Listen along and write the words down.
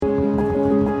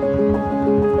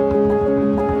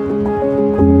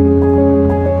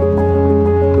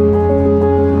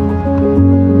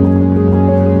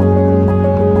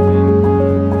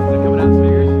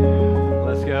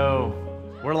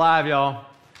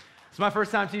It's my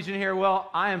first time teaching here. Well,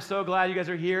 I am so glad you guys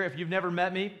are here. If you've never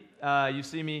met me, you've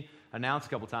seen me announce a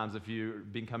couple times if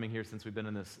you've been coming here since we've been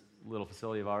in this little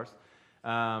facility of ours.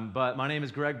 But my name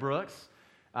is Greg Brooks.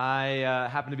 I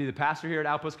happen to be the pastor here at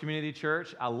Outpost Community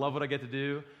Church. I love what I get to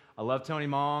do. I love Tony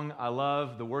Mong. I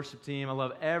love the worship team. I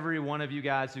love every one of you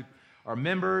guys who are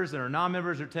members and are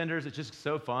non-members or tenders. It's just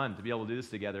so fun to be able to do this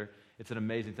together. It's an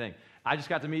amazing thing. I just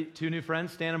got to meet two new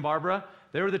friends, Stan and Barbara.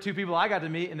 They were the two people I got to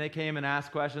meet, and they came and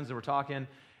asked questions, and we're talking,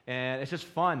 and it's just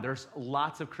fun. There's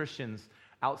lots of Christians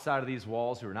outside of these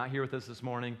walls who are not here with us this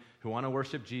morning, who want to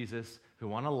worship Jesus, who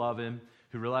want to love him,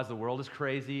 who realize the world is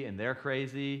crazy, and they're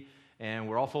crazy, and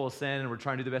we're all full of sin, and we're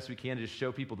trying to do the best we can to just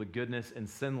show people the goodness and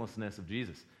sinlessness of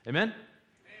Jesus. Amen? Amen.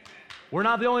 We're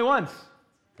not the only ones,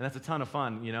 and that's a ton of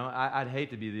fun. You know, I'd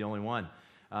hate to be the only one.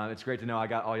 It's great to know I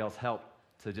got all y'all's help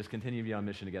to just continue to be on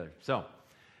mission together. So,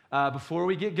 before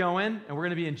we get going, and we're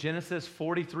going to be in Genesis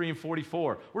 43 and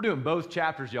 44. We're doing both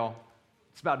chapters, y'all.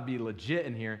 It's about to be legit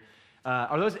in here.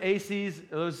 Are those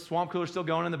ACs, are those swamp coolers still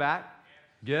going in the back?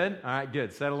 Good? All right,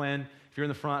 good. Settle in. If you're in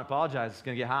the front, apologize. It's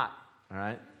going to get hot, all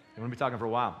right? We're going to be talking for a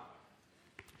while.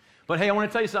 But hey, I want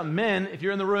to tell you something. Men, if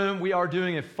you're in the room, we are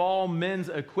doing a fall men's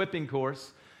equipping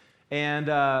course.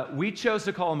 And we chose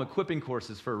to call them equipping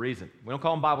courses for a reason. We don't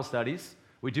call them Bible studies.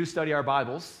 We do study our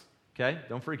Bibles, okay?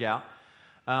 Don't freak out.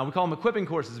 We call them equipping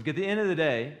courses because at the end of the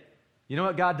day, you know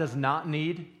what God does not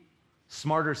need?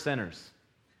 Smarter sinners,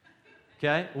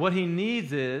 okay? What he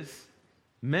needs is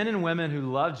men and women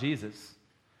who love Jesus,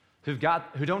 who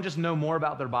don't just know more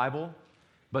about their Bible,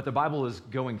 but the Bible is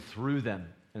going through them,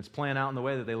 and it's playing out in the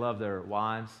way that they love their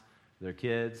wives, their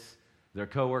kids, their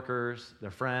coworkers,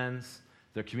 their friends,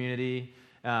 their community,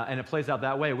 and it plays out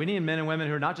that way. We need men and women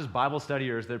who are not just Bible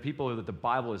studiers, they're people that the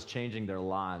Bible is changing their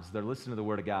lives. They're listening to the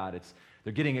Word of God.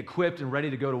 They're getting equipped and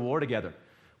ready to go to war together,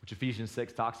 which Ephesians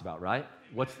 6 talks about, right?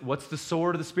 What's the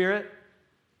sword of the Spirit?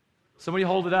 Somebody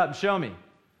hold it up and show me.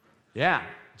 Yeah,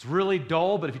 it's really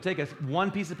dull, but if you take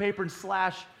one piece of paper and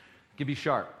slash, it can be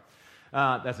sharp.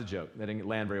 That's a joke. That didn't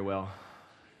land very well.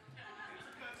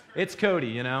 It's Cody,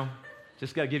 you know.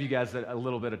 Just got to give you guys a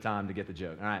little bit of time to get the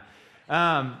joke. All right.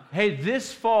 Hey,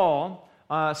 this fall,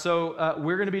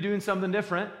 we're going to be doing something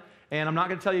different, and I'm not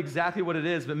going to tell you exactly what it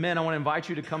is, but men, I want to invite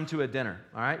you to come to a dinner,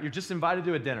 all right? You're just invited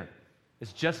to a dinner.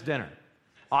 It's just dinner.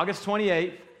 August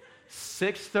 28th,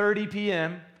 6:30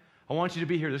 p.m., I want you to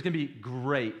be here. There's going to be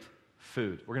great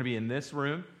food. We're going to be in this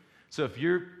room. So if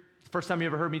you're the first time you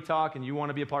ever heard me talk and you want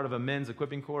to be a part of a men's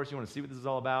equipping course, you want to see what this is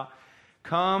all about,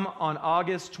 come on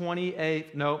August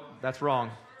 28th. Nope, that's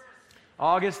wrong.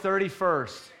 August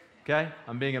 31st. Okay?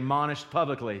 I'm being admonished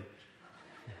publicly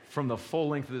from the full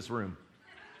length of this room.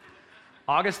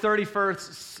 August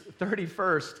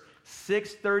 31st,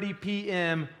 6:30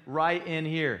 p.m. right in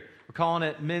here. We're calling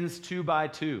it Men's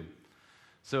 2x2.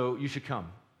 So you should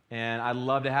come. And I'd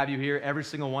love to have you here, every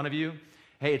single one of you.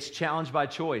 Hey, it's challenge by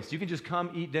choice. You can just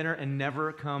come eat dinner and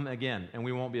never come again, and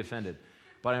we won't be offended.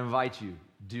 But I invite you,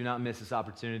 do not miss this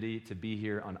opportunity to be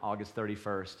here on August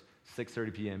 31st,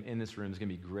 6:30 p.m. in this room. It's going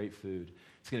to be great food.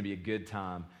 It's going to be a good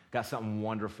time. Got something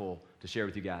wonderful to share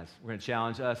with you guys. We're going to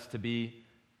challenge us to be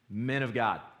men of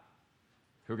God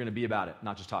who are going to be about it,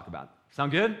 not just talk about it.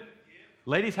 Sound good? Yeah.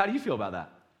 Ladies, how do you feel about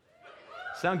that?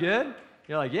 Sound good?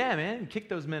 You're like, yeah, man, kick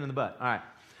those men in the butt. All right.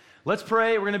 Let's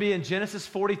pray. We're going to be in Genesis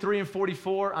 43 and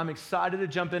 44. I'm excited to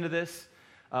jump into this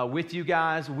with you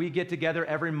guys. We get together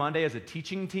every Monday as a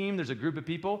teaching team. There's a group of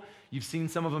people. You've seen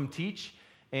some of them teach.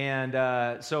 And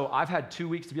so I've had 2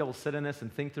 weeks to be able to sit in this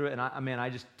and think through it. And I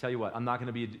just tell you what, I'm not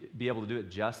going to be able to do it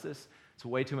justice. It's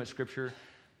way too much scripture.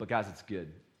 But guys, it's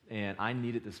good. And I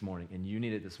need it this morning, and you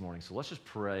need it this morning. So let's just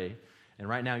pray. And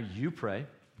right now, you pray.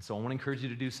 So I want to encourage you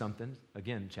to do something.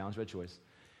 Again, challenge by choice.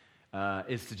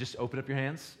 Is to just open up your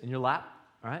hands in your lap.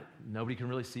 All right? Nobody can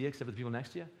really see you except for the people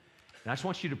next to you. And I just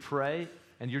want you to pray.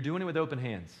 And you're doing it with open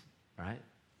hands. All right?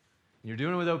 And you're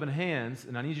doing it with open hands,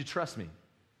 and I need you to trust me.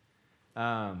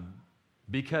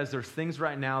 Because there's things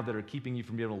right now that are keeping you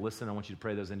from being able to listen. I want you to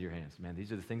pray those into your hands. Man,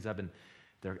 these are the things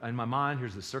they're in my mind.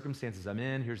 Here's the circumstances I'm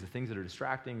in. Here's the things that are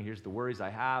distracting. Here's the worries I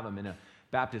have. I'm in a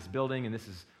Baptist building, and this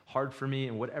is hard for me,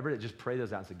 and whatever. Just pray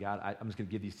those out and say, God, I'm just going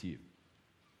to give these to you.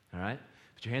 All right?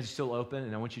 But your hands are still open,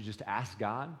 and I want you just to ask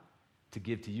God to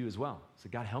give to you as well. So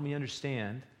God, help me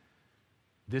understand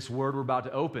this word we're about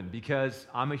to open, because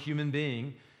I'm a human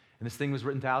being, and this thing was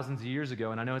written thousands of years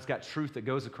ago, and I know it's got truth that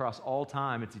goes across all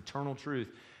time. It's eternal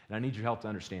truth, and I need your help to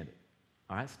understand it.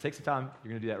 All right, so take some time.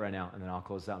 You're going to do that right now, and then I'll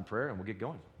close out in prayer, and we'll get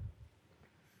going.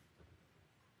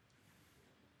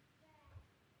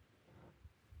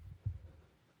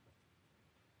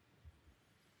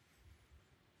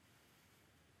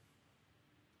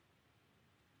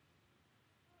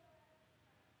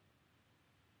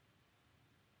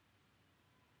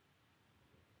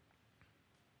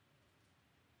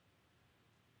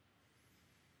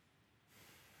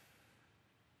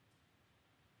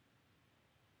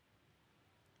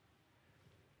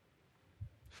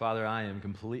 Father, I am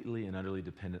completely and utterly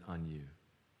dependent on you.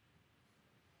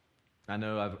 I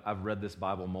know I've read this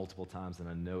Bible multiple times, and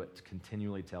I know it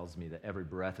continually tells me that every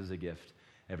breath is a gift,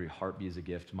 every heartbeat is a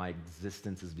gift. My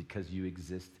existence is because you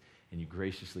exist, and you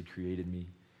graciously created me.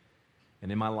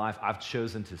 And in my life, I've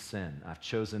chosen to sin. I've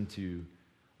chosen to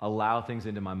allow things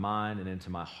into my mind and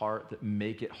into my heart that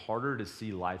make it harder to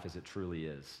see life as it truly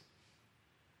is.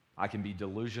 I can be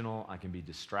delusional. I can be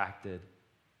distracted.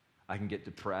 I can get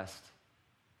depressed.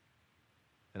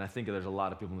 And I think there's a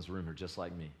lot of people in this room who are just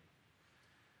like me.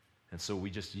 And so we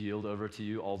just yield over to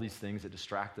you all these things that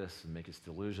distract us and make us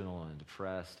delusional and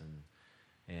depressed,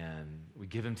 and we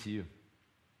give them to you.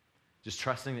 Just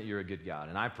trusting that you're a good God.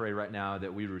 And I pray right now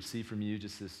that we receive from you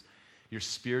just your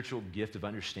spiritual gift of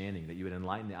understanding, that you would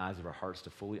enlighten the eyes of our hearts to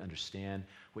fully understand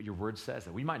what your word says,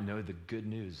 that we might know the good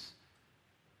news,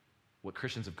 what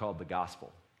Christians have called the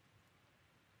gospel,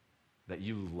 that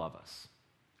you love us.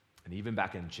 And even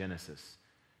back in Genesis,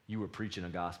 you were preaching a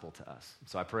gospel to us.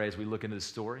 So I pray as we look into the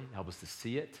story, help us to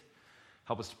see it,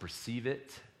 help us to perceive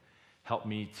it, help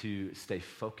me to stay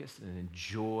focused and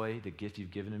enjoy the gift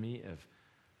you've given to me of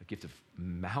a gift of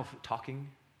mouth talking.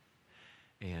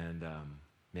 And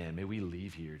man, may we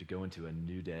leave here to go into a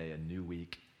new day, a new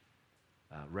week,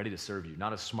 ready to serve you,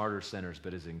 not as smarter sinners,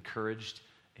 but as encouraged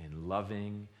and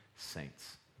loving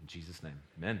saints. In Jesus' name,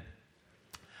 amen.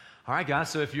 All right, guys,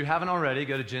 so if you haven't already,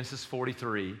 go to Genesis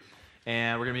 43.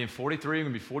 And we're going to be in 43, we're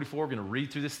going to be 44. We're going to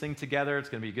read through this thing together. It's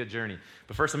going to be a good journey.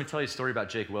 But first, let me tell you a story about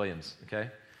Jake Williams,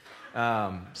 okay?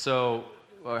 So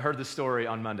I heard this story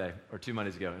on Monday, or 2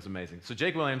 Mondays ago. It was amazing. So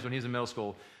Jake Williams, when he was in middle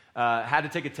school, had to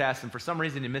take a test, and for some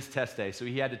reason he missed test day, so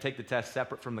he had to take the test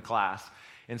separate from the class.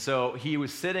 And so he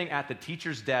was sitting at the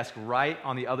teacher's desk right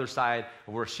on the other side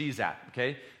of where she's at,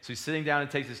 okay? So he's sitting down and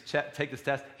take this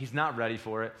test. He's not ready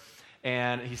for it.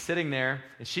 And he's sitting there,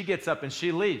 and she gets up and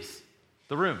she leaves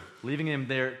the room, leaving him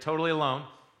there totally alone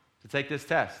to take this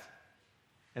test.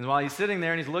 And while he's sitting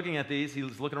there and he's looking at these,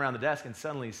 he's looking around the desk and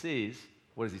suddenly he sees,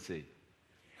 what does he see?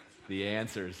 The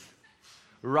answers.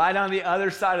 Right on the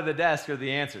other side of the desk are the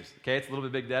answers. Okay, it's a little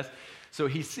bit big desk. So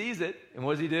he sees it, and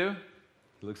what does he do?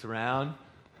 He looks around.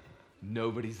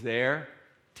 Nobody's there.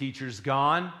 Teacher's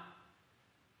gone.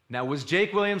 Now, was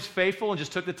Jake Williams faithful and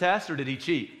just took the test, or did he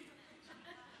cheat?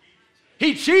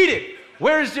 He cheated.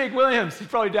 Where's Jake Williams? He's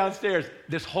probably downstairs.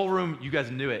 This whole room, you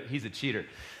guys knew it. He's a cheater.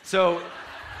 So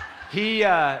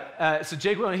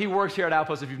Jake Williams, he works here at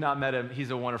Outpost. If you've not met him,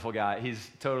 he's a wonderful guy. He's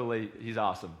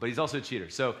awesome. But he's also a cheater.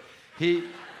 So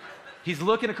he's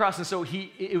looking across, and so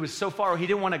it was so far, he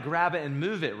didn't want to grab it and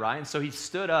move it, right? And so he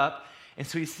stood up, and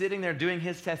so he's sitting there doing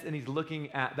his test, and he's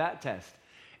looking at that test.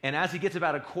 And as he gets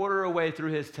about a quarter away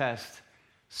through his test,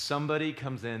 somebody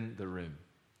comes in the room,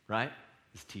 right?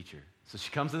 His teacher. So she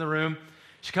comes in the room.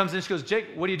 She comes in, she goes, Jake,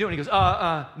 what are you doing? He goes,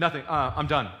 nothing. I'm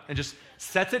done. And just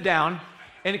sets it down.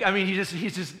 And I mean, he's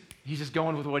just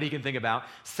going with what he can think about.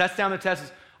 Sets down the test.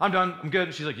 Says, I'm done. I'm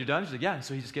good. She's like, you're done? She's like, yeah. And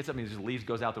so he just gets up and he just leaves,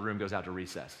 goes out the room, goes out to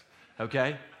recess. Okay?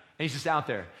 And he's just out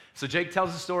there. So Jake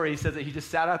tells the story. He says that he just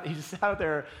sat out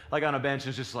there like on a bench and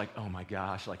was just like, oh my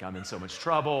gosh, like I'm in so much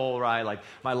trouble, right? Like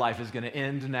my life is going to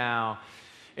end now.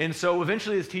 And so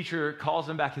eventually his teacher calls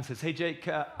him back and says, hey, Jake,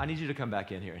 I need you to come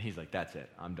back in here. And he's like, that's it.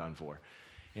 I'm done for.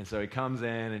 And so he comes in,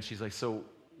 and she's like, so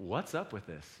what's up with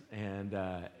this? And,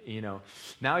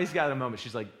 now he's got a moment.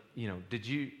 She's like, did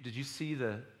you see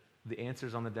the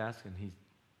answers on the desk? And he's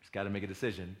got to make a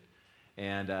decision.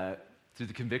 And through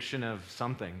the conviction of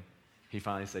something, he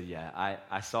finally said, yeah,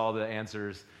 I saw the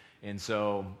answers. And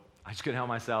so I just couldn't help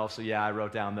myself, so yeah, I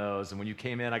wrote down those. And when you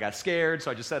came in, I got scared,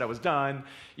 so I just said I was done,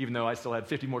 even though I still had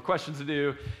 50 more questions to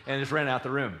do, and just ran out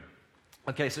the room.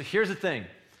 Okay, so here's the thing.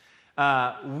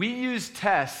 We use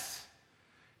tests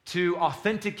to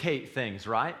authenticate things,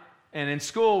 right? And in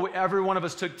school, every one of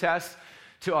us took tests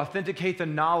to authenticate the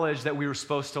knowledge that we were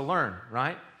supposed to learn,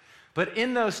 right? But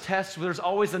in those tests, there's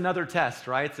always another test,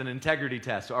 right? It's an integrity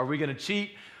test. So are we going to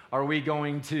cheat? Are we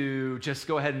going to just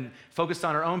go ahead and focus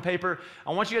on our own paper?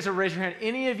 I want you guys to raise your hand.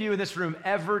 Any of you in this room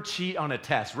ever cheat on a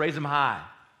test? Raise them high.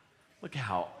 Look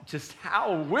how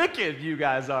wicked you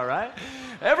guys are, right?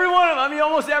 Every one of them,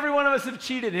 almost every one of us have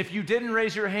cheated. If you didn't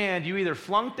raise your hand, you either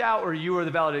flunked out or you were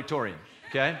the valedictorian,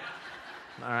 okay?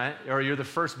 All right? Or you're the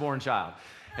firstborn child.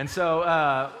 And so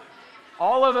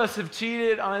all of us have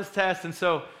cheated on his test. And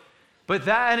so, but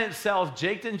that in itself,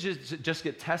 Jake didn't just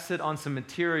get tested on some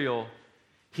material.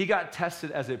 He got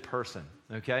tested as a person,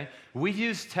 okay? We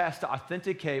use tests to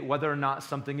authenticate whether or not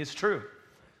something is true,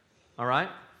 all right?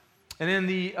 And in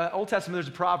the Old Testament, there's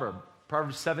a proverb,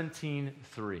 Proverbs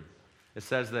 17:3. It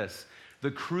says this,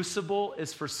 the crucible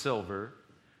is for silver,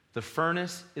 the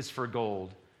furnace is for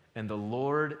gold, and the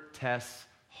Lord tests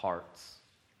hearts.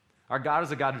 Our God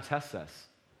is a God who tests us.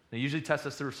 He usually tests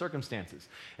us through circumstances.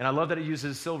 And I love that it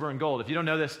uses silver and gold. If you don't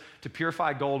know this, to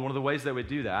purify gold, one of the ways they would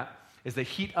do that is they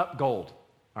heat up gold,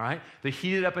 all right? They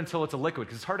heat it up until it's a liquid,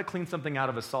 because it's hard to clean something out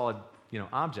of a solid,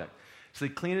 object. So they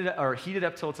clean it or heat it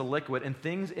up till it's a liquid, and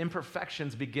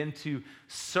imperfections begin to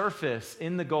surface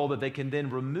in the gold that they can then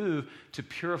remove to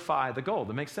purify the gold.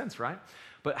 That makes sense, right?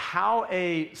 But how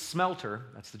a smelter,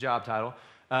 that's the job title,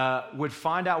 would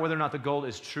find out whether or not the gold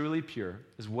is truly pure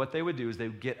is what they would do is they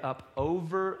would get up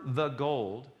over the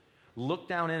gold, look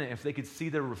down in it. If they could see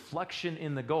the reflection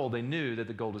in the gold, they knew that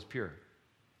the gold was pure.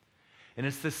 And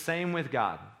it's the same with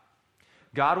God.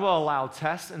 God will allow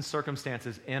tests and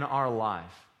circumstances in our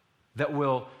life that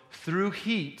will, through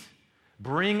heat,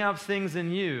 bring up things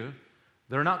in you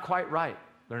that are not quite right.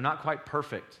 They're not quite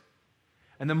perfect.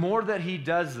 And the more that he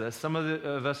does this, some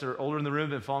of us are older in the room,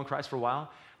 been following Christ for a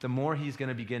while, the more he's going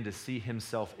to begin to see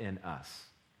himself in us.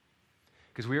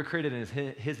 Because we are created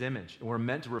in his image, and we're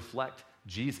meant to reflect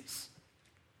Jesus,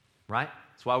 right?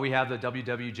 That's why we have the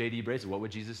WWJD bracelet. What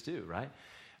would Jesus do, right?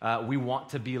 We want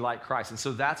to be like Christ. And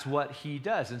so that's what he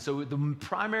does. And so the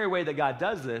primary way that God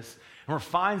does this and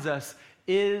refines us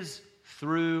is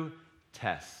through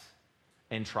tests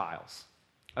and trials.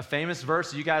 A famous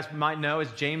verse you guys might know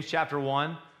is James chapter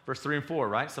 1, verse 3 and 4,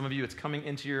 right? Some of you, it's coming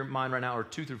into your mind right now, or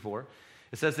 2 through 4.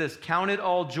 It says this: count it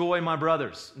all joy, my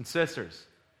brothers and sisters.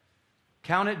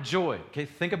 Count it joy. Okay,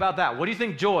 think about that. What do you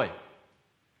think joy?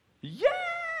 Yeah!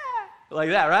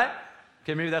 Like that, right?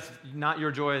 Okay, maybe that's not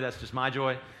your joy, that's just my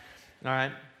joy. All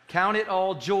right. Count it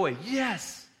all joy.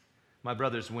 Yes, my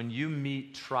brothers, when you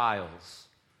meet trials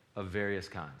of various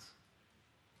kinds.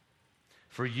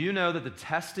 For you know that the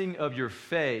testing of your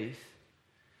faith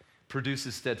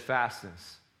produces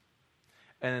steadfastness.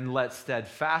 And let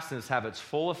steadfastness have its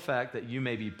full effect, that you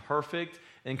may be perfect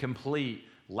and complete,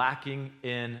 lacking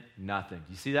in nothing. Do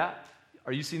you see that?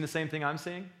 Are you seeing the same thing I'm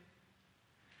seeing?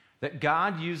 That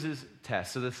God uses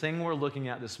tests. So the thing we're looking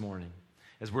at this morning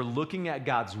is we're looking at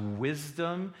God's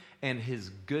wisdom and his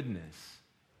goodness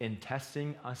in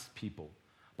testing us people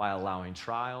by allowing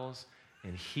trials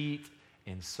and heat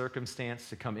and circumstance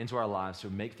to come into our lives to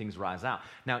make things rise out.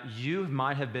 Now, you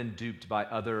might have been duped by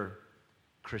other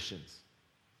Christians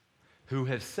who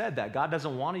have said that God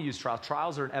doesn't want to use trials.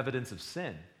 Trials are an evidence of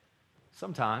sin.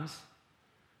 Sometimes,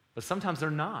 but sometimes they're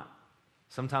not.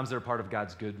 Sometimes they're part of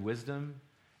God's good wisdom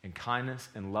and kindness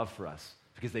and love for us,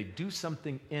 because they do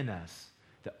something in us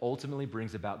that ultimately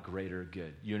brings about greater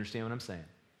good. You understand what I'm saying?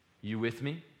 You with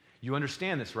me? You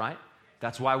understand this, right?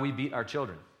 That's why we beat our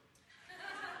children.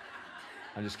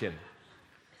 I'm just kidding.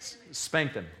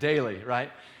 Spank them daily,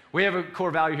 right? We have a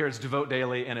core value here. It's devote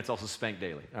daily, and it's also spank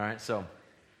daily, all right? So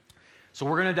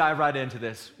we're going to dive right into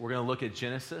this. We're going to look at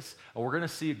Genesis, and we're going to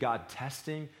see God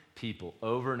testing people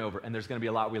over and over, and there's going to be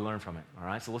a lot we learn from it, all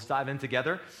right? So let's dive in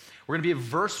together. We're going to be at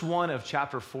verse 1 of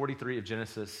chapter 43 of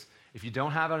Genesis. If you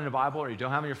don't have it in a Bible or you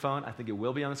don't have it on your phone, I think it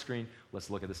will be on the screen. Let's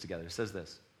look at this together. It says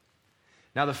this: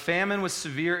 Now the famine was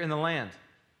severe in the land,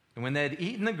 and when they had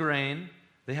eaten the grain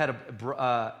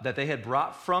that they had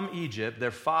brought from Egypt,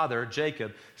 their father,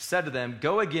 Jacob, said to them,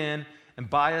 "Go again and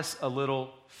buy us a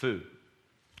little food."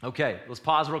 Okay, let's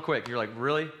pause real quick. You're like,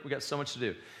 really? We got so much to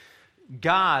do.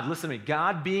 God, listen to me,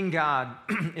 God being God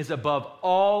is above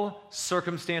all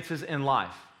circumstances in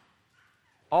life.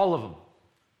 All of them,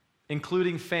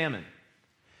 including famine.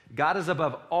 God is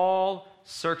above all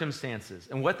circumstances.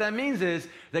 And what that means is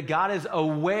that God is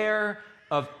aware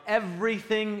of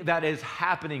everything that is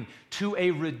happening to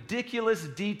a ridiculous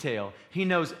detail. He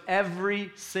knows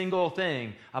every single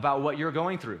thing about what you're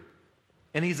going through.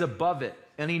 And he's above it,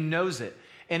 and he knows it,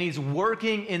 and he's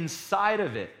working inside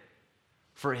of it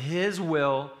for his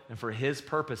will and for his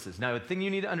purposes. Now, the thing you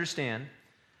need to understand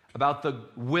about the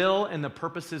will and the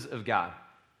purposes of God,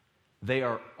 they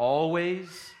are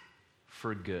always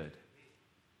for good.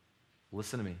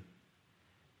 Listen to me.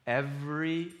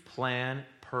 Every plan,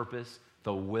 purpose,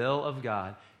 the will of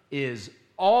God is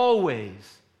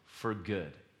always for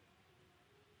good.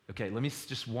 Okay, let me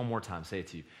just one more time say it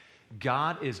to you.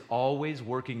 God is always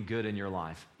working good in your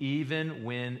life, even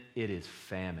when it is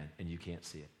famine and you can't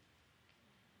see it.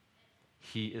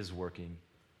 He is working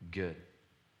good.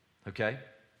 Okay?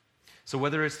 So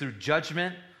whether it's through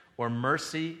judgment or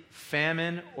mercy,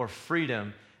 famine or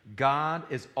freedom, God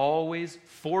is always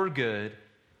for good,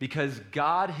 because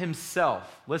God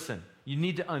himself, listen, you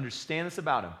need to understand this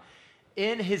about him,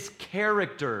 in his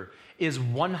character is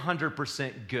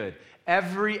 100% good.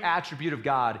 Every attribute of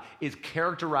God is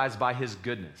characterized by his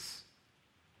goodness.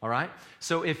 All right?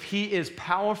 So if he is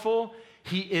powerful,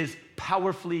 he is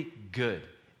powerfully good.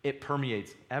 It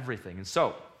permeates everything. And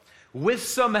so, with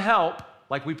some help,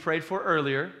 like we prayed for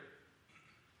earlier,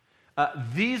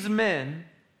 these men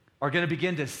are going to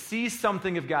begin to see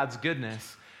something of God's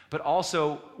goodness, but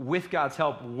also with God's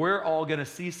help, we're all going to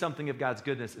see something of God's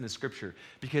goodness in the Scripture,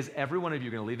 because every one of you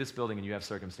are going to leave this building and you have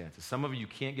circumstances. Some of you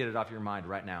can't get it off your mind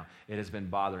right now. It has been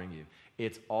bothering you.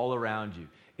 It's all around you.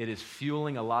 It is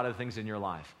fueling a lot of things in your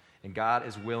life, and God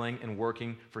is willing and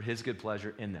working for His good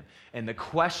pleasure in them. And the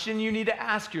question you need to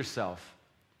ask yourself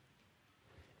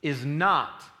is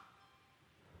not,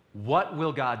 what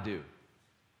will God do?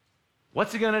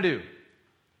 What's He going to do?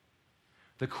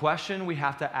 The question we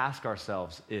have to ask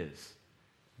ourselves is,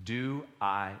 do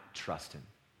I trust Him?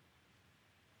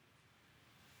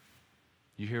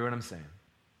 You hear what I'm saying?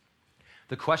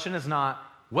 The question is not,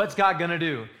 what's God going to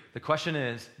do? The question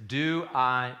is, do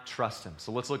I trust Him?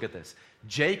 So let's look at this.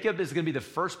 Jacob is going to be the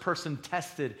first person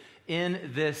tested in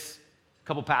this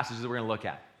couple passages that we're going to look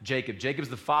at. Jacob is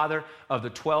the father of the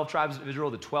 12 tribes of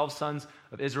Israel, the 12 sons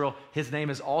of Israel. His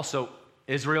name is also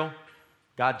Israel.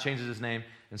 God changes his name,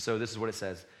 and so this is what it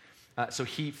says. So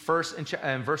he first,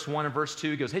 in verse 1 and verse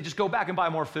 2, he goes, hey, just go back and buy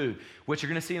more food, which you're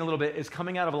going to see in a little bit is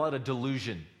coming out of a lot of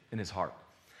delusion in his heart.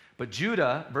 But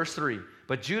Judah, verse 3,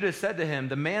 but Judah said to him,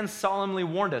 the man solemnly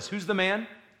warned us. Who's the man?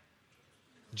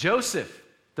 Joseph,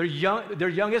 their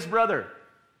youngest brother.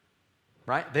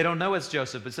 Right? They don't know it's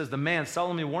Joseph. It says, the man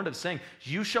solemnly warned us, saying,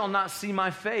 you shall not see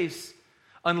my face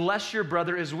unless your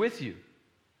brother is with you.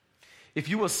 If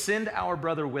you will send our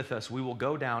brother with us, we will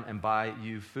go down and buy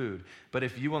you food. But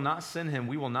if you will not send him,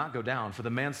 we will not go down. For the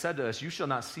man said to us, you shall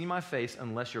not see my face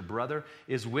unless your brother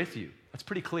is with you. That's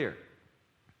pretty clear.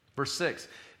 Verse 6,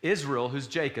 Israel, who's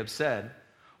Jacob, said,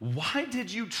 why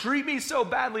did you treat me so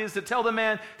badly as to tell the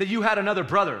man that you had another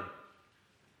brother?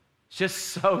 It's just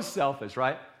so selfish,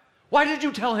 right? Why did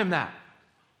you tell him that?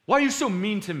 Why are you so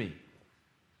mean to me?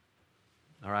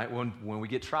 All right, when we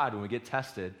get tried, when we get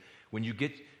tested, when you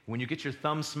get your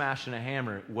thumb smashed in a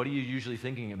hammer, what are you usually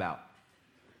thinking about?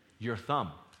 Your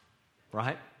thumb,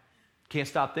 right? Can't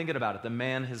stop thinking about it. The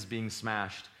man is being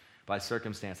smashed by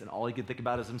circumstance, and all he can think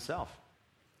about is himself.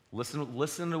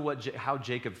 Listen to how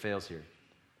Jacob fails here.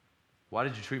 Why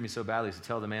did you treat me so badly to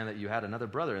tell the man that you had another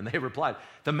brother? And they replied,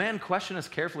 the man questioned us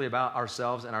carefully about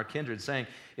ourselves and our kindred, saying,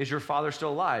 is your father still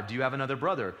alive? Do you have another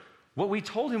brother? What we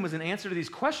told him was an answer to these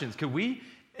questions. Could we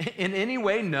in any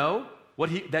way know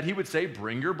that he would say,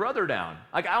 bring your brother down?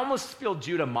 Like, I almost feel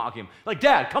Judah mock him. Like,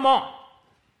 Dad, come on.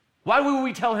 Why would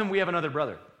we tell him we have another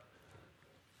brother?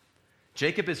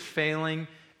 Jacob is failing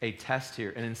a test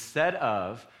here. And instead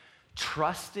of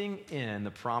trusting in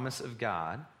the promise of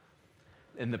God,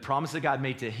 and the promise that God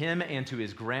made to him and to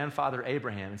his grandfather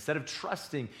Abraham, instead of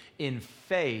trusting in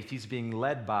faith, he's being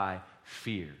led by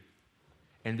fear.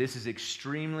 And this is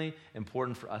extremely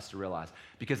important for us to realize,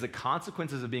 because the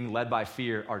consequences of being led by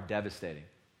fear are devastating.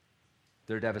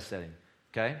 They're devastating,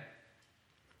 okay?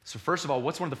 So first of all,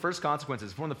 what's one of the first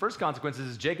consequences? One of the first consequences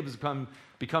is Jacob has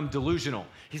become delusional.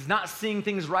 He's not seeing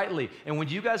things rightly. And when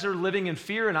you guys are living in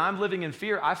fear and I'm living in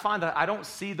fear, I find that I don't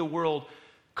see the world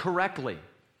correctly.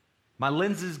 My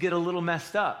lenses get a little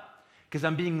messed up because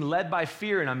I'm being led by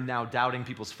fear, and I'm now doubting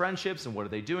people's friendships and what are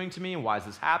they doing to me and why is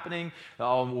this happening?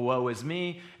 Oh, woe is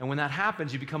me. And when that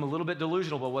happens, you become a little bit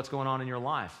delusional about what's going on in your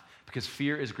life because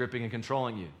fear is gripping and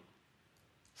controlling you.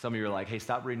 Some of you are like, hey,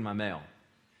 stop reading my mail.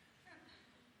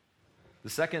 The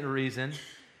second reason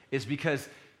is because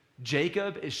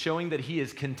Jacob is showing that he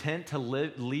is content to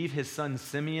leave his son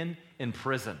Simeon in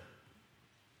prison.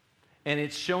 And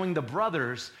it's showing the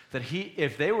brothers that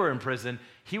if they were in prison,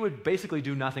 he would basically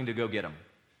do nothing to go get them.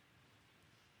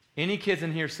 Any kids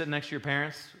in here sitting next to your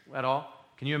parents at all?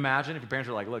 Can you imagine if your parents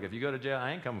were like, look, if you go to jail,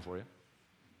 I ain't coming for you?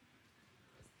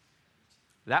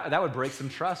 That would break some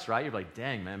trust, right? You're like,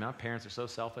 dang, man, my parents are so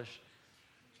selfish,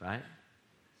 right?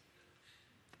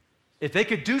 If they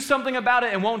could do something about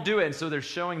it and won't do it, and so they're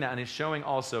showing that, and it's showing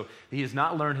also that he has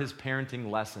not learned his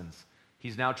parenting lessons.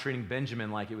 He's now treating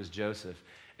Benjamin like it was Joseph.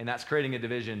 And that's creating a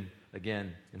division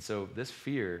again. And so this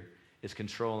fear is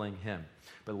controlling him.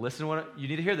 But listen to you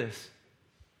need to hear this.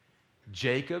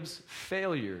 Jacob's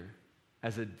failure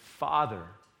as a father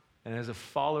and as a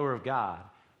follower of God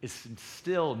is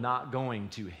still not going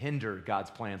to hinder God's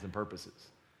plans and purposes.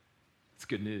 It's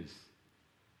good news.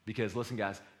 Because listen,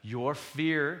 guys, your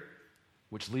fear,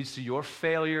 which leads to your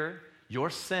failure, your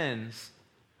sins,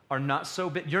 are not so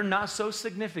big. You're not so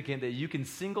significant that you can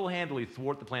single-handedly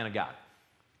thwart the plan of God.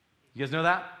 You guys know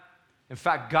that? In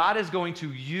fact, God is going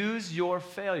to use your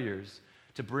failures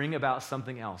to bring about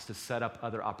something else, to set up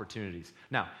other opportunities.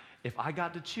 Now, if I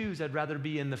got to choose, I'd rather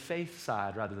be in the faith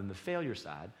side rather than the failure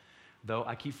side, though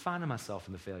I keep finding myself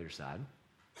in the failure side.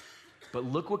 But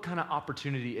look what kind of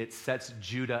opportunity it sets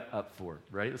Judah up for.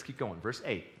 Ready? Let's keep going. Verse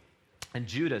 8. And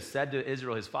Judah said to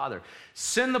Israel, his father,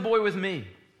 send the boy with me.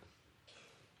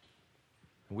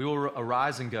 We will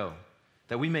arise and go,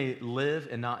 that we may live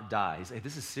and not die. He's like,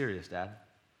 this is serious, Dad.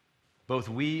 Both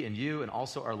we and you and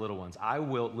also our little ones. I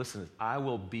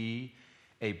will be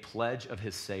a pledge of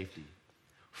his safety.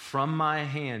 From my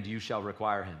hand you shall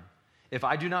require him. If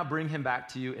I do not bring him back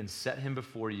to you and set him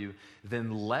before you,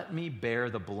 then let me bear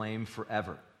the blame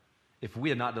forever. If we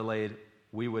had not delayed,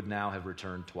 we would now have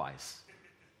returned twice.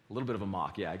 A little bit of a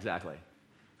mock, yeah, exactly.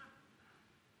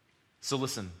 So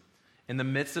listen, in the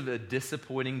midst of a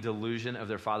disappointing delusion of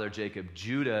their father Jacob,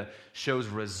 Judah shows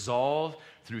resolve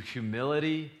through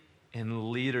humility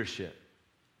and leadership.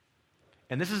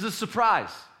 And this is a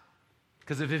surprise,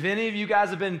 because if any of you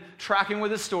guys have been tracking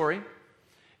with this story,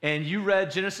 and you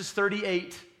read Genesis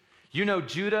 38, you know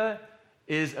Judah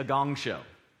is a gong show.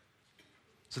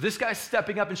 So this guy's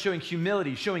stepping up and showing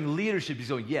humility, showing leadership. He's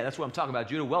going, yeah, that's what I'm talking about,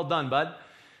 Judah. Well done, bud.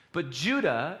 But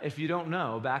Judah, if you don't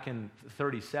know, back in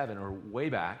 37 or way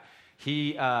back,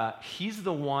 he's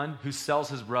the one who sells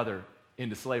his brother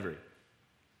into slavery.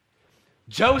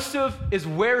 Joseph is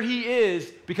where he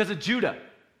is because of Judah.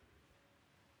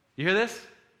 You hear this?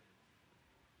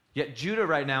 Yet Judah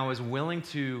right now is willing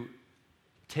to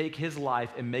take his life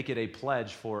and make it a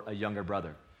pledge for a younger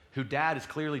brother, who dad is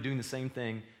clearly doing the same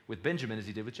thing with Benjamin as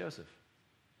he did with Joseph.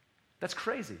 That's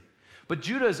crazy. But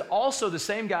Judah is also the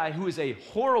same guy who is a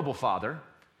horrible father.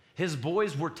 His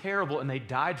boys were terrible and they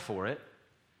died for it.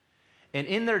 And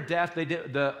in their death,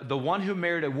 the one who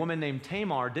married a woman named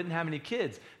Tamar didn't have any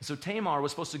kids. So Tamar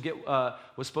was supposed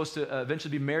to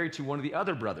eventually be married to one of the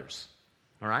other brothers.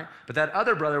 All right? But that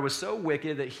other brother was so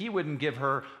wicked that he wouldn't give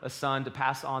her a son to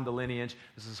pass on the lineage.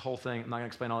 This is this whole thing. I'm not going to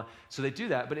explain all that. So they do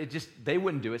that, but they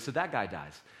wouldn't do it, so that guy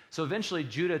dies. So eventually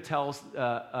Judah tells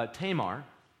Tamar,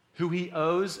 who he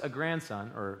owes a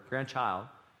grandson or grandchild,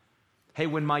 hey,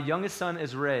 when my youngest son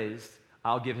is raised,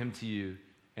 I'll give him to you,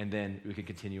 and then we can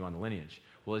continue on the lineage.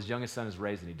 Well, his youngest son is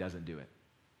raised, and he doesn't do it.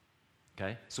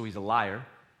 Okay? So he's a liar.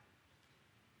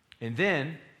 And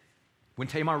then, when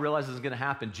Tamar realizes it's going to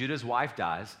happen, Judah's wife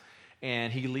dies,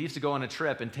 and he leaves to go on a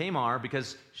trip. And Tamar,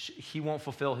 because he won't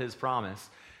fulfill his promise,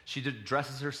 she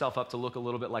dresses herself up to look a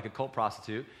little bit like a cult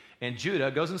prostitute, and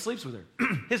Judah goes and sleeps with her.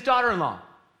 His daughter-in-law.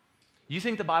 You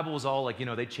think the Bible was all like,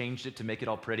 they changed it to make it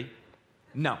all pretty?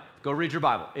 No. Go read your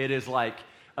Bible. It is like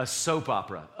a soap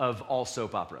opera of all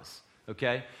soap operas,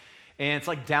 okay? And it's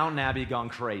like Downton Abbey gone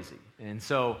crazy. And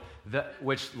so, that's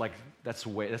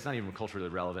not even culturally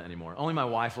relevant anymore. Only my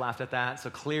wife laughed at that, so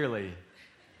clearly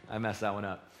I messed that one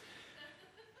up.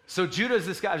 So Judah's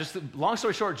this guy, long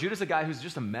story short, Judah's a guy who's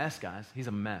just a mess, guys. He's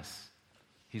a mess.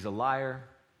 He's a liar.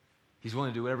 He's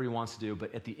willing to do whatever he wants to do,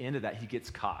 but at the end of that, he gets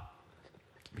caught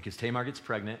because Tamar gets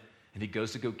pregnant, and he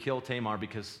goes to go kill Tamar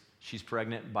because she's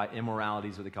pregnant by immorality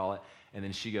is what they call it, and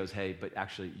then she goes, hey, but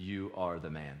actually you are the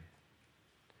man.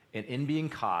 And in being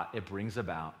caught, it brings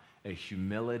about a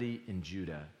humility in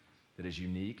Judah that is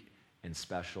unique and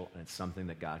special, and it's something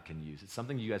that God can use. It's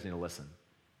something you guys need to listen.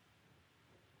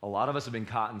 A lot of us have been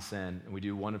caught in sin, and we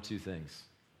do one of two things.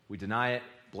 We deny it,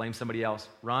 blame somebody else,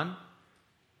 run,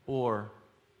 or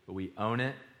we own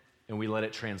it, and we let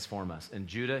it transform us. And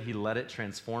Judah, he let it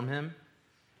transform him,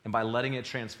 and by letting it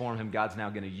transform him, God's now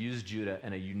going to use Judah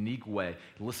in a unique way.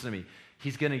 Listen to me.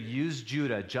 He's going to use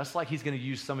Judah just like he's going to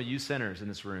use some of you sinners in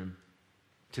this room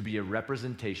to be a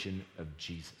representation of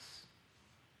Jesus.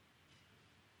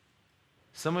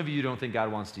 Some of you don't think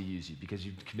God wants to use you because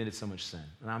you've committed so much sin.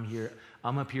 And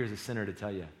I'm up here as a sinner to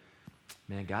tell you,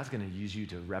 man, God's going to use you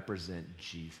to represent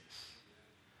Jesus.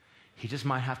 He just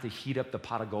might have to heat up the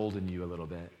pot of gold in you a little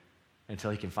bit until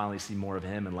he can finally see more of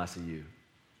him and less of you.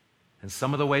 And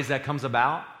some of the ways that comes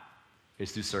about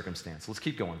is through circumstance. Let's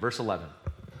keep going. Verse 11.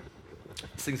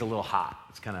 This thing's a little hot.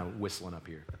 It's kind of whistling up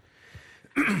here.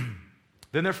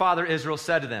 Then their father Israel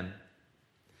said to them,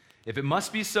 if it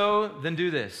must be so, then do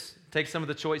this. Take some of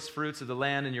the choice fruits of the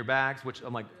land in your bags, which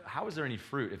I'm like, how is there any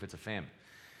fruit if it's a famine?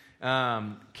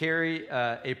 Carry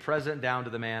a present down to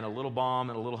the man, a little balm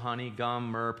and a little honey, gum,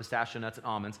 myrrh, pistachio nuts, and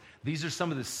almonds. These are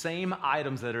some of the same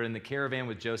items that are in the caravan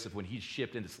with Joseph when he's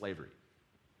shipped into slavery.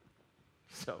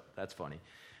 So that's funny.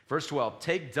 Verse 12,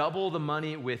 take double the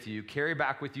money with you. Carry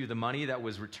back with you the money that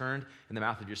was returned in the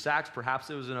mouth of your sacks. Perhaps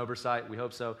it was an oversight. We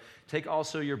hope so. Take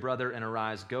also your brother and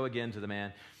arise. Go again to the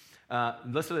man.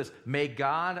 Listen to this. May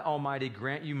God Almighty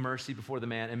grant you mercy before the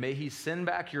man, and may he send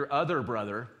back your other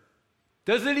brother.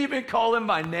 Doesn't even call him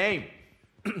by name.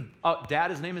 Oh,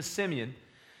 Dad, his name is Simeon.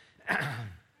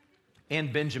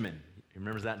 And Benjamin. He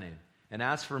remembers that name. And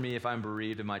as for me, if I'm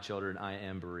bereaved of my children, I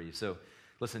am bereaved. So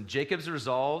Listen, Jacob's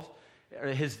resolve,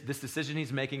 this decision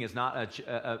he's making is not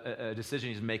a decision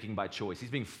he's making by choice. He's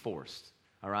being forced,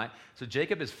 all right? So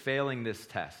Jacob is failing this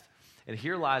test. And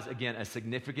here lies, again, a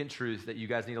significant truth that you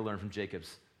guys need to learn from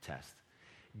Jacob's test.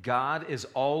 God is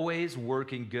always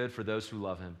working good for those who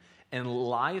love him. And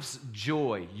life's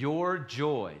joy, your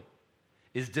joy,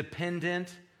 is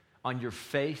dependent on your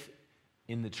faith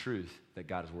in the truth that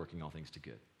God is working all things to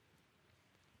good.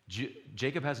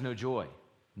 Jacob has no joy,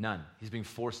 none. He's being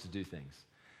forced to do things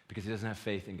because he doesn't have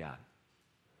faith in God.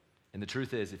 And the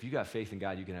truth is, if you got faith in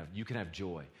God, you can have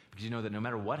joy because you know that no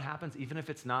matter what happens, even if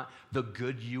it's not the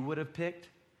good you would have picked,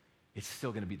 it's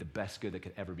still going to be the best good that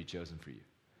could ever be chosen for you.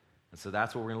 And so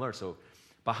that's what we're going to learn. So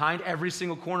behind every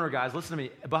single corner, guys, listen to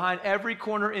me. Behind every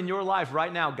corner in your life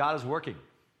right now, God is working.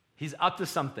 He's up to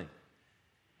something.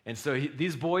 And so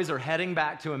these boys are heading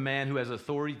back to a man who has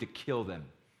authority to kill them.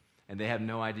 And they have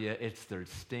no idea it's their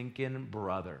stinking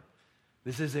brother.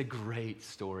 This is a great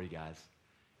story, guys.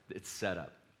 It's set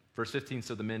up. Verse 15,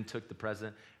 so the men took the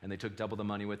present, and they took double the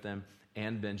money with them,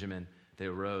 and Benjamin. They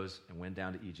arose and went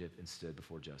down to Egypt and stood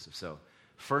before Joseph. So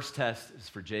first test is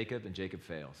for Jacob, and Jacob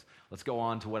fails. Let's go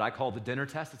on to what I call the dinner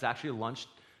test. It's actually a lunch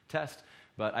test,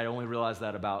 but I only realized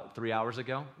that about 3 hours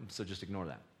ago, so just ignore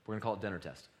that. We're going to call it dinner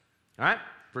test. All right?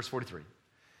 Verse 43.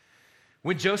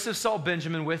 When Joseph saw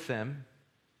Benjamin with them,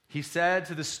 he said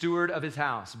to the steward of his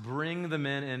house, bring the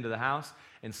men into the house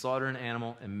and slaughter an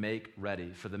animal and make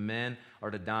ready, for the men are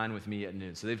to dine with me at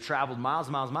noon. So they've traveled miles,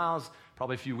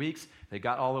 probably a few weeks. They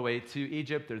got all the way to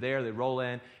Egypt. They're there. They roll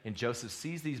in, and Joseph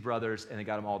sees these brothers, and they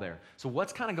got them all there. So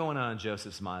what's kind of going on in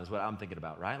Joseph's mind is what I'm thinking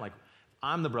about, right? Like,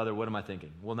 I'm the brother. What am I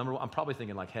thinking? Well, number one, I'm probably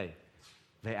thinking like, hey,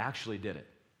 they actually did it.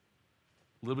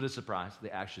 A little bit of surprise. They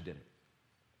actually did it.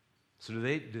 So do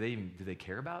they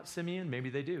care about Simeon?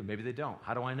 Maybe they do. Maybe they don't.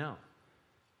 How do I know?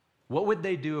 What would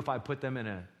they do if I put them in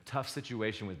a tough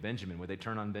situation with Benjamin? Would they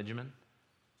turn on Benjamin?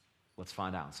 Let's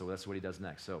find out. So that's what he does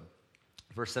next. So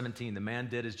verse 17, the man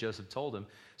did as Joseph told him.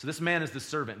 So this man is the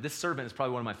servant. This servant is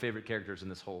probably one of my favorite characters in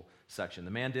this whole section.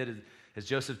 The man did as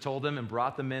Joseph told him and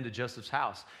brought the men to Joseph's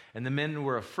house. And the men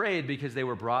were afraid because they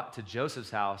were brought to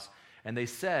Joseph's house. And they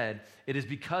said, it is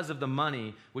because of the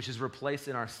money which is replaced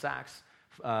in our sacks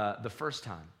the first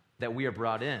time that we are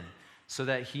brought in, so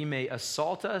that he may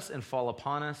assault us and fall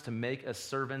upon us to make us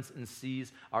servants and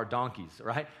seize our donkeys,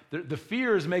 right? The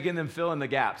fear is making them fill in the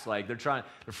gaps. Like they're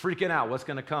freaking out. What's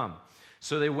going to come?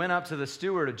 So they went up to the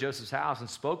steward of Joseph's house and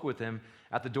spoke with him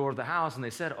at the door of the house. And they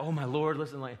said, oh, my Lord,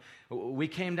 listen, we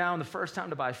came down the first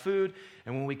time to buy food.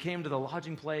 And when we came to the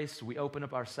lodging place, we opened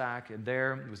up our sack. And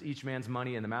there was each man's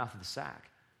money in the mouth of the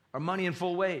sack, our money in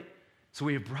full weight. So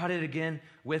we have brought it again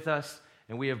with us.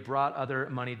 And we have brought other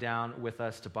money down with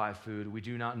us to buy food. We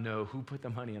do not know who put the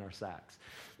money in our sacks.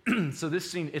 So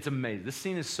this scene, it's amazing. This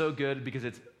scene is so good because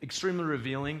it's extremely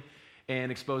revealing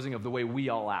and exposing of the way we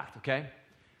all act, okay?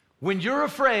 When you're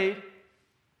afraid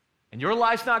and your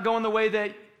life's not going the way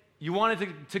that you want it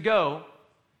to go,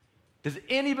 does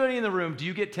anybody in the room, do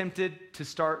you get tempted to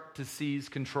start to seize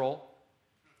control?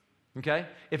 Okay?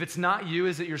 If it's not you,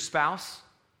 is it your spouse?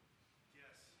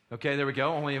 Yes. Okay, there we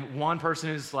go. Only one person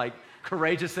who's like,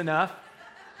 courageous enough.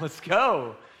 Let's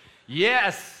go.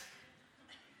 Yes.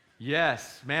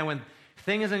 Man, when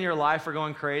things in your life are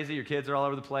going crazy, your kids are all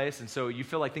over the place, and so you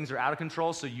feel like things are out of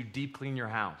control, so you deep clean your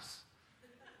house.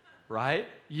 Right?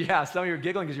 Yeah, some of you are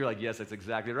giggling because you're like, yes, that's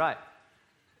exactly right.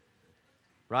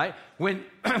 Right? When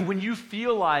you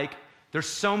feel like there's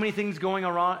so many things going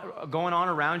on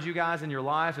around you guys in your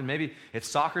life, and maybe it's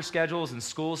soccer schedules and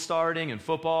school starting and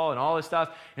football and all this stuff,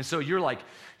 and so you're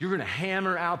going to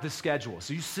hammer out the schedule.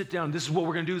 So you sit down, this is what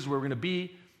we're going to do, this is where we're going to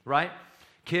be, right?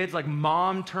 Kids, like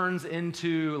mom turns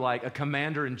into like a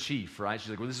commander-in-chief, right? She's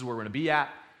like, well, this is where we're going to be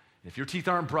at. If your teeth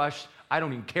aren't brushed, I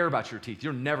don't even care about your teeth.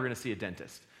 You're never going to see a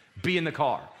dentist. Be in the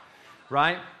car,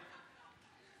 right?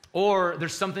 Or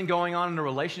there's something going on in a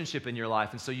relationship in your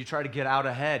life, and so you try to get out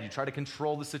ahead. You try to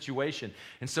control the situation.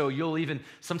 And so you'll even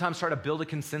sometimes try to build a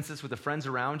consensus with the friends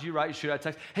around you, right? You shoot out a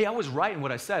text, hey, I was right in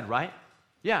what I said, right?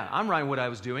 Yeah, I'm right in what I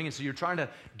was doing. And so you're trying to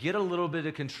get a little bit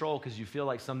of control because you feel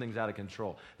like something's out of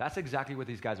control. That's exactly what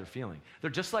these guys are feeling. They're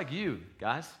just like you,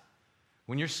 guys.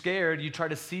 When you're scared, you try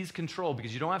to seize control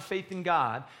because you don't have faith in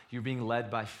God. You're being led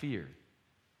by fear.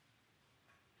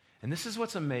 And this is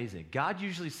what's amazing. God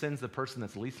usually sends the person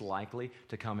that's least likely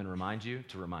to come and remind you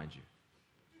to remind you.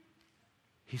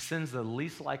 He sends the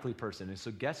least likely person. And so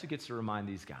guess who gets to remind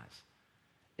these guys?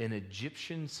 An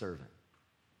Egyptian servant.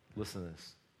 Listen to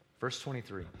this. Verse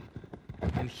 23.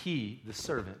 And he, the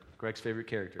servant, Greg's favorite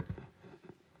character,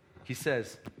 he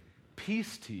says,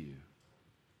 peace to you.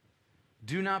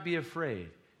 Do not be afraid.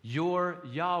 Your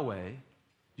Yahweh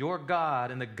Your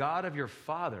God and the God of your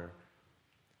father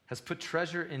has put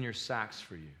treasure in your sacks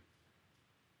for you.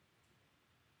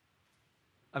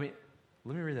 I mean,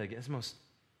 let me read that again. It's the most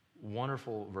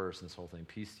wonderful verse in this whole thing.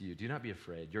 Peace to you. Do not be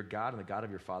afraid. Your God and the God of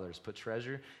your father has put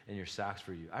treasure in your sacks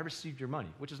for you. I received your money,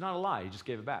 which is not a lie. He just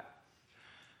gave it back.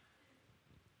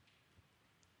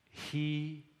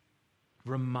 He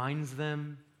reminds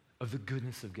them of the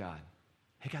goodness of God.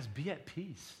 Hey guys, be at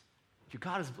peace. Your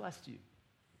God has blessed you.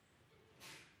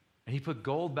 And he put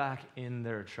gold back in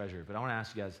their treasure. But I want to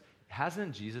ask you guys,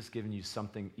 hasn't Jesus given you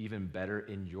something even better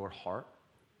in your heart?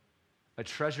 A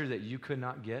treasure that you could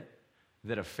not get,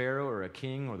 that a pharaoh or a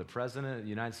king or the president of the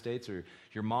United States or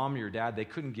your mom or your dad, they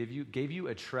couldn't give you, gave you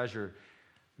a treasure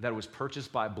that was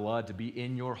purchased by blood to be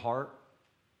in your heart.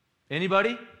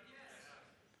 Anybody? Yes.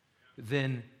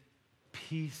 Then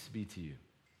peace be to you.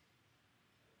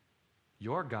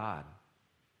 Your God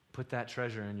put that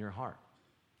treasure in your heart.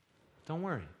 Don't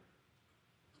worry.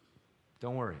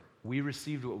 Don't worry. We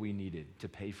received what we needed to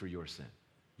pay for your sin.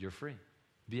 You're free.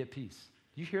 Be at peace.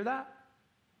 You hear that?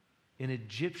 An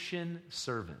Egyptian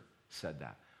servant said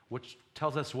that, which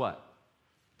tells us what?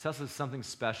 It tells us something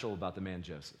special about the man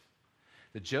Joseph.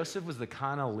 That Joseph was the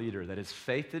kind of leader that his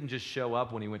faith didn't just show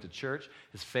up when he went to church.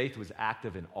 His faith was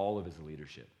active in all of his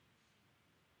leadership.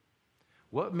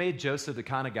 What made Joseph the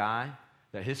kind of guy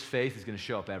that his faith is going to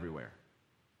show up everywhere?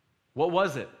 What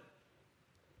was it?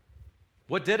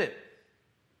 What did it?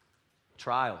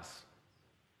 Trials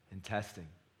and testing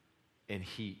and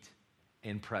heat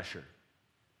and pressure.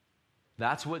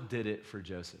 That's what did it for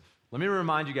Joseph. Let me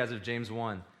remind you guys of James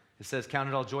 1. It says, count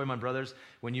it all joy, my brothers,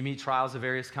 when you meet trials of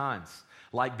various kinds,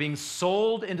 like being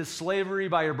sold into slavery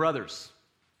by your brothers,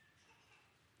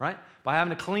 right? By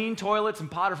having to clean toilets in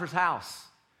Potiphar's house,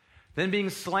 then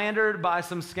being slandered by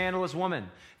some scandalous woman,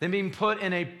 then being put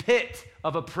in a pit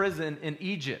of a prison in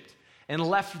Egypt and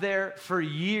left there for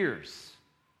years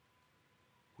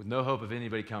with no hope of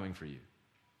anybody coming for you.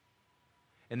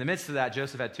 In the midst of that,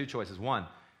 Joseph had two choices. One,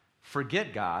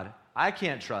 forget God. I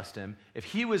can't trust him. If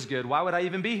he was good, why would I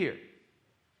even be here?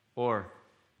 Or,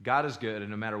 God is good, and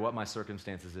no matter what my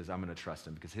circumstances is, I'm going to trust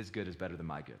him because his good is better than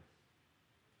my good.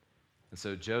 And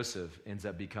so Joseph ends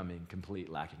up becoming complete,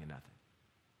 lacking in nothing.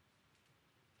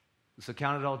 So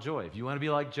count it all joy. If you want to be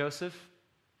like Joseph,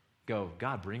 go,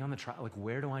 God, bring on the trial. Like,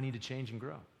 where do I need to change and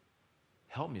grow?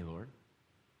 Help me, Lord.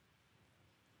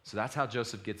 So that's how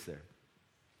Joseph gets there.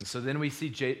 And so then we see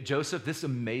Joseph, this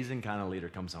amazing kind of leader,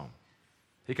 comes home.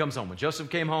 He comes home. When Joseph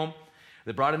came home,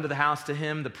 they brought into the house to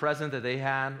him the present that they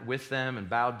had with them and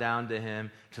bowed down to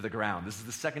him to the ground. This is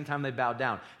the second time they bowed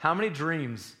down. How many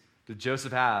dreams did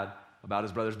Joseph have about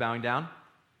his brothers bowing down?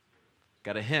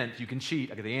 Got a hint. You can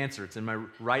cheat. I got the answer. It's in my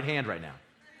right hand right now.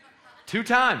 2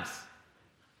 times.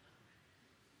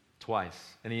 Twice.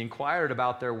 And he inquired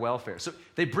about their welfare. So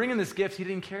they bring him this gift. He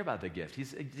didn't care about the gift.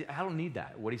 I don't need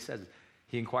that. What he says,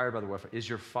 he inquired about the welfare. Is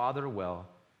your father well?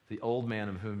 The old man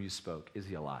of whom you spoke, is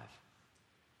he alive?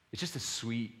 It's just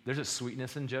there's a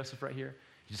sweetness in Joseph right here.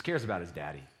 He just cares about his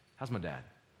daddy. How's my dad?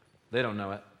 They don't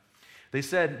know it. They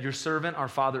said, your servant, our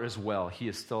father, is well. He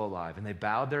is still alive. And they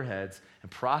bowed their heads and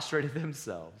prostrated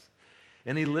themselves.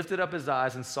 And he lifted up his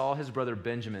eyes and saw his brother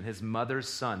Benjamin, his mother's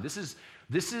son. This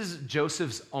is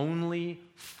Joseph's only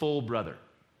full brother.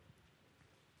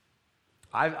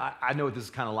 I know what this is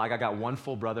kind of like. I got one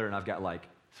full brother and I've got like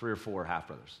 3 or 4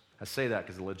 half-brothers. I say that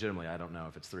because legitimately I don't know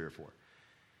if it's 3 or 4.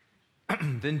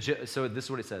 So this is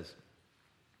what it says.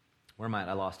 Where am I at?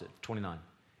 I lost it. 29.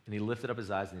 And he lifted up his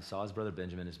eyes and he saw his brother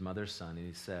Benjamin, his mother's son, and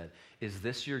he said, is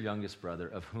this your youngest brother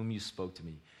of whom you spoke to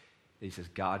me? And he says,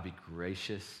 God be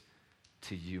gracious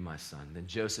to you, my son. Then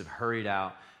Joseph hurried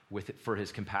out for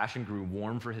his compassion grew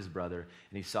warm for his brother,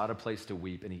 and he sought a place to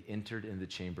weep, and he entered in the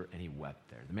chamber and he wept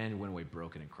there. The man went away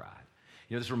broken and cried.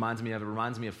 You know, this reminds me of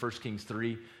 1 Kings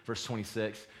 3, verse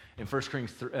 26. In 1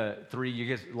 Kings 3, you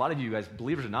guys, a lot of you guys,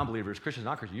 believers and non-believers, Christians and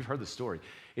non-Christians, you've heard the story.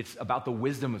 It's about the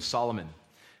wisdom of Solomon.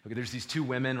 Okay, there's these 2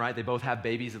 women, right? They both have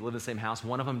babies that live in the same house.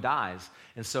 One of them dies.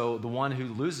 And so the one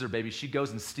who loses her baby, she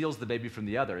goes and steals the baby from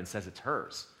the other and says it's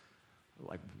hers.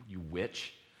 Like, you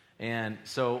witch. And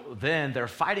so then they're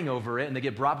fighting over it, and they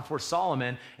get brought before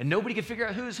Solomon, and nobody can figure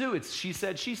out who's who. It's she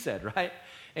said, right?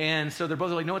 And so they're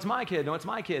both like, no, it's my kid.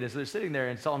 And so they're sitting there,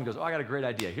 and Solomon goes, oh, I got a great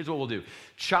idea. Here's what we'll do.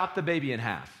 Chop the baby in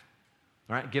half.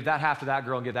 All right? Give that half to that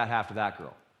girl and give that half to that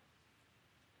girl.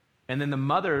 And then the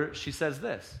mother, she says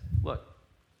this. Look.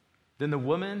 Then the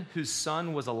woman whose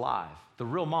son was alive, the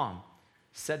real mom,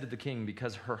 said to the king,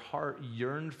 because her heart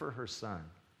yearned for her son,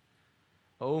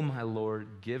 oh, my Lord,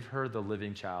 give her the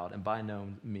living child, and by no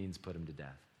means put him to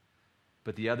death.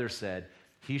 But the other said,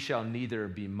 he shall neither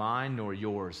be mine nor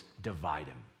yours. Divide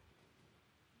him.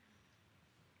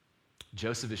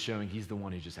 Joseph is showing he's the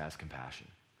one who just has compassion.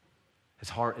 His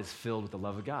heart is filled with the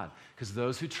love of God. Because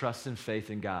those who trust in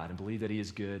faith in God and believe that he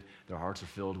is good, their hearts are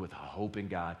filled with hope in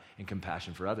God and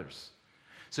compassion for others.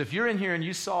 So if you're in here and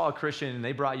you saw a Christian and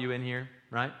they brought you in here,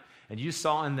 right? And you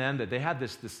saw in them that they had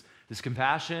this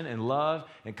compassion and love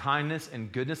and kindness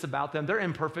and goodness about them. They're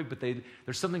imperfect, but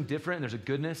there's something different and there's a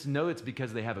goodness. No, it's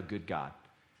because they have a good God.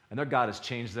 And their God has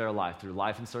changed their life through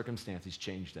life and circumstance. He's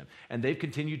changed them. And they've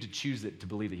continued to choose it to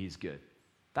believe that he's good.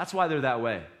 That's why they're that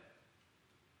way.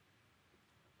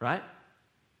 Right?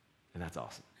 And that's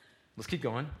awesome. Let's keep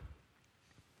going.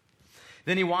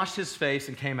 Then he washed his face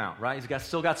and came out, right? He's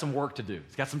still got some work to do.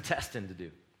 He's got some testing to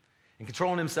do. And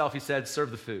controlling himself, he said,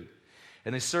 serve the food.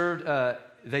 And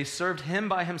they served him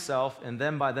by himself and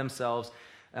them by themselves,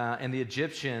 and the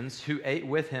Egyptians who ate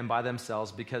with him by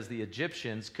themselves, because the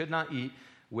Egyptians could not eat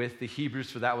with the Hebrews,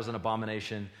 for that was an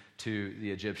abomination to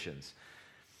the Egyptians.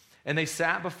 And they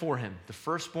sat before him, the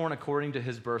firstborn according to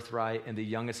his birthright, and the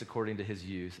youngest according to his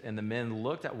youth. And the men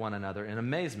looked at one another in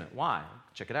amazement. Why?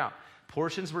 Check it out.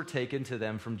 Portions were taken to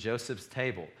them from Joseph's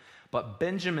table, but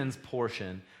Benjamin's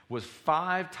portion was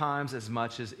 5 times as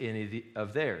much as any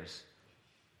of theirs.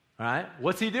 All right?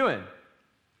 What's he doing?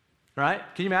 Right?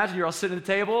 Can you imagine? You're all sitting at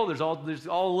the table. There's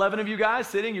all 11 of you guys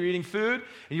sitting. You're eating food.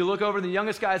 And you look over, and the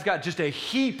youngest guy's got just a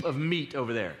heap of meat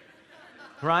over there.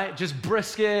 Right? Just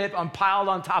brisket piled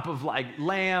on top of like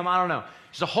lamb. I don't know.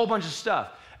 Just a whole bunch of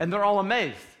stuff. And they're all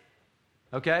amazed.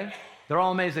 Okay? They're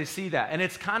all amazed. They see that. And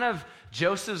it's kind of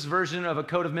Joseph's version of a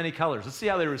coat of many colors. Let's see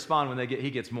how they respond when he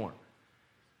gets more.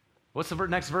 What's the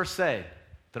next verse say?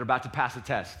 They're about to pass a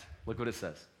test. Look what it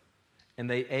says. And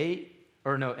they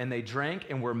drank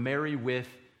and were merry with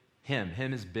him.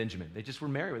 Him is Benjamin. They just were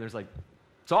merry with him. It's like,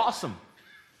 it's awesome.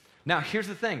 Now, here's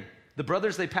the thing. The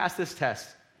brothers, they passed this test.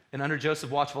 And under Joseph's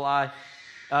watchful eye,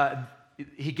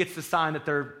 he gets the sign that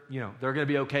they're going to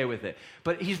be okay with it.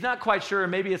 But he's not quite sure,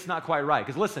 and maybe it's not quite right.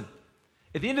 Because listen,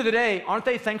 at the end of the day, aren't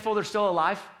they thankful they're still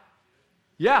alive?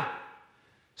 Yeah.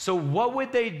 So what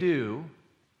would they do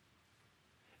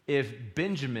if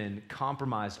Benjamin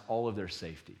compromised all of their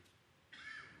safety?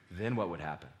 Then what would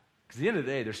happen? Because at the end of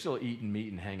the day, they're still eating meat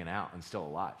and hanging out and still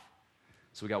alive.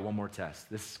 So we got one more test.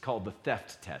 This is called the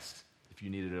theft test. If you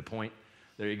needed a point,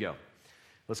 there you go.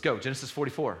 Let's go. Genesis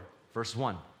 44, verse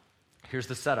 1. Here's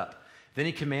the setup. Then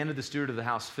he commanded the steward of the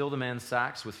house, fill the man's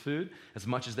sacks with food, as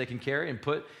much as they can carry, and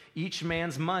put each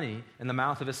man's money in the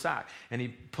mouth of his sack. And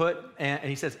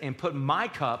he says, and put my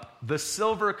cup, the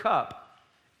silver cup,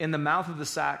 in the mouth of the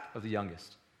sack of the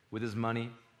youngest, with his money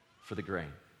for the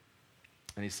grain.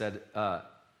 And he said,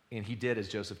 and he did as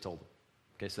Joseph told him.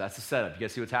 Okay, so that's the setup. You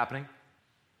guys see what's happening?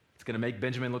 It's going to make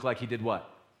Benjamin look like he did what?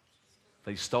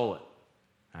 That he stole it.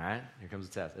 All right, here comes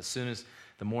the test. As soon as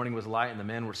the morning was light and the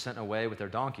men were sent away with their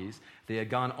donkeys, they had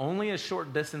gone only a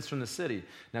short distance from the city.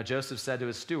 Now Joseph said to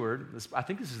his steward, I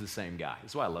think this is the same guy.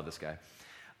 That's why I love this guy.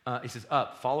 He says,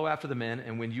 up, follow after the men,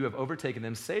 and when you have overtaken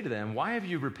them, say to them, why have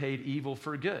you repaid evil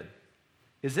for good?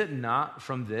 Is it not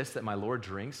from this that my Lord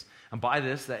drinks, and by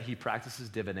this that he practices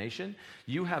divination?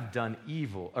 You have done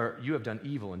evil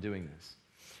in doing this.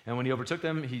 And when he overtook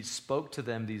them, he spoke to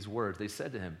them these words. They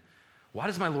said to him, why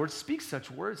does my Lord speak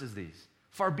such words as these?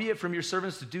 Far be it from your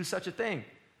servants to do such a thing.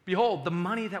 Behold, the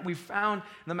money that we found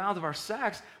in the mouth of our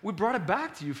sacks, we brought it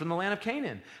back to you from the land of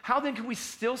Canaan. How then can we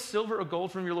steal silver or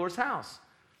gold from your Lord's house?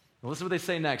 Well, listen to what they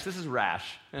say next. This is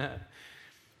rash.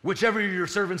 Whichever of your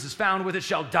servants is found with it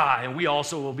shall die, and we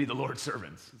also will be the Lord's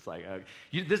servants. It's like,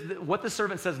 what the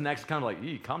servant says next is kind of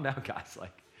like, calm down, guys.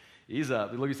 Like, ease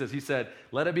up. Look, he said,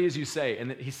 let it be as you say.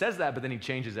 And he says that, but then he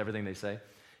changes everything they say.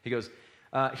 He goes,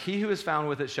 he who is found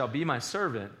with it shall be my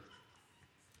servant,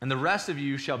 and the rest of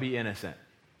you shall be innocent.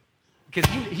 Because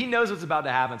he knows what's about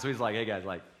to happen, so he's like, hey guys,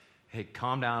 hey,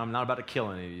 calm down, I'm not about to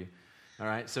kill any of you. All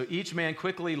right, so each man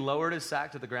quickly lowered his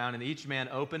sack to the ground, and each man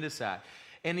opened his sack.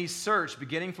 And he searched,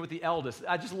 beginning with the eldest.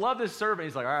 I just love this servant.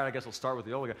 He's like, all right, I guess we'll start with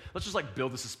the older guy. Let's just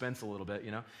build the suspense a little bit,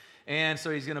 And so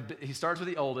he starts with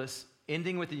the oldest,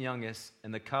 ending with the youngest,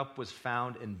 and the cup was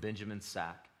found in Benjamin's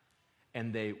sack.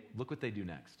 And look what they do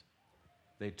next.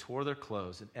 They tore their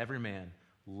clothes, and every man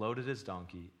loaded his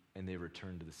donkey, and they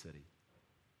returned to the city.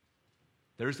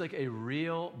 There's a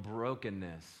real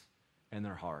brokenness in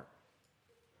their heart.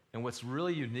 And what's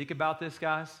really unique about this,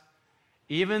 guys,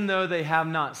 even though they have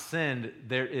not sinned,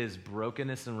 there is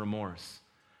brokenness and remorse.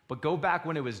 But go back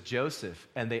when it was Joseph,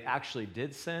 and they actually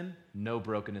did sin, no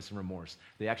brokenness and remorse.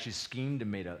 They actually schemed and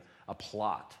made a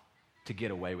plot to get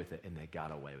away with it, and they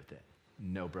got away with it.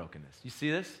 No brokenness. You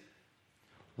see this?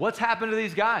 What's happened to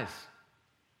these guys?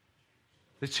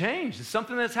 The change is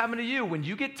something that's happened to you. When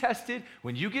you get tested,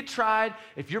 when you get tried,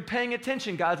 if you're paying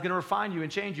attention, God's going to refine you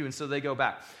and change you, and so they go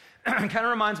back. Kind of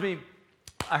reminds me,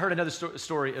 I heard another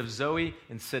story of Zoe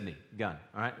and Sydney Gunn,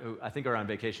 all right, who I think are on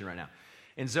vacation right now.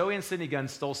 And Zoe and Sydney Gunn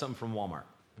stole something from Walmart,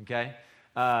 okay,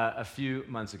 a few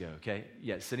months ago, okay?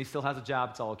 Yeah, Sydney still has a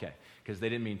job. It's all okay because they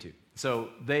didn't mean to. So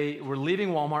they were leaving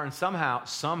Walmart, and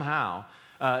somehow,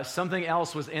 something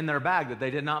else was in their bag that they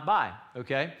did not buy,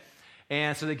 okay?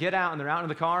 And so they get out, and they're out in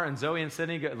the car, and Zoe and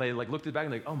Sydney, they like looked at the bag,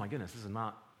 and they're like, oh my goodness, this is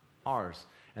not ours.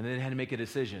 And then they had to make a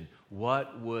decision.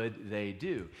 What would they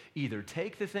do? Either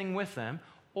take the thing with them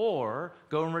or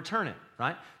go and return it,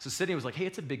 right? So Sydney was like, hey,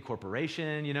 it's a big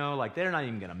corporation, you know, like they're not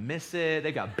even going to miss it.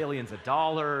 They've got billions of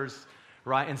dollars,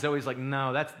 right? And Zoe's like,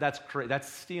 no,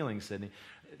 that's stealing, Sydney.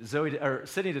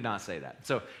 Sydney did not say that.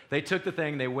 So they took the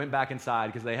thing, they went back inside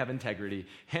because they have integrity,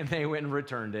 and they went and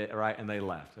returned it, right? And they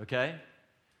left, okay?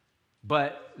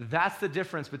 But that's the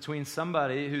difference between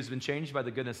somebody who's been changed by the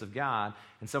goodness of God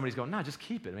and somebody's going, no, just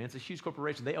keep it. I mean, it's a huge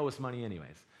corporation. They owe us money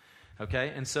anyways.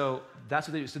 Okay? And so that's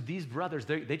what they do. So these brothers,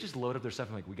 they just load up their stuff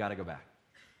and like, we got to go back.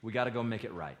 We got to go make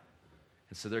it right.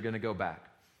 And so they're going to go back.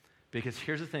 Because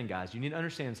here's the thing, guys. You need to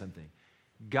understand something.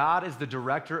 God is the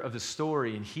director of the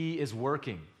story, and he is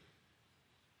working.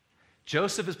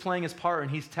 Joseph is playing his part,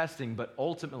 and he's testing, but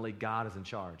ultimately God is in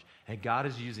charge. And God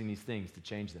is using these things to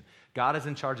change them. God is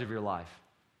in charge of your life.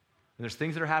 And there's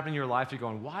things that are happening in your life, you're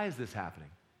going, why is this happening?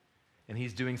 And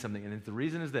he's doing something. And the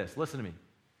reason is this. Listen to me.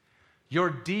 Your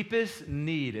deepest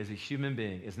need as a human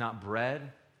being is not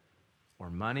bread or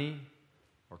money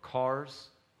or cars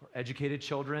or educated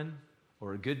children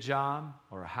or a good job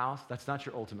or a house. That's not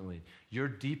your ultimate need. Your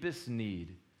deepest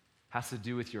need has to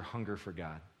do with your hunger for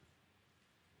God.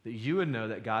 That you would know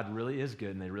that God really is good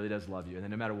and that he really does love you. And that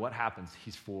no matter what happens,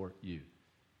 he's for you.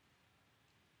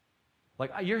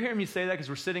 Like, you're hearing me say that because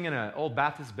we're sitting in an old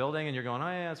Baptist building and you're going, oh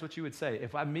yeah, that's what you would say.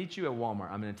 If I meet you at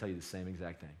Walmart, I'm going to tell you the same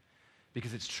exact thing.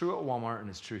 Because it's true at Walmart and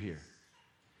it's true here.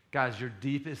 Guys, your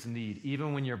deepest need,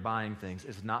 even when you're buying things,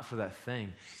 is not for that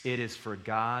thing. It is for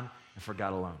God and for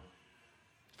God alone.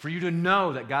 For you to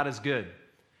know that God is good.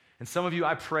 And some of you,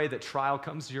 I pray that trial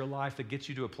comes to your life that gets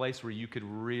you to a place where you could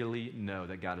really know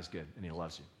that God is good and he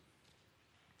loves you.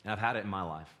 And I've had it in my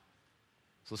life.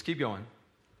 So let's keep going.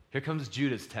 Here comes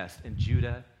Judah's test, and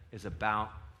Judah is about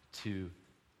to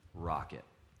rock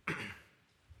it.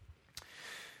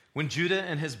 When Judah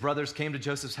and his brothers came to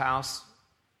Joseph's house,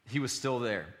 he was still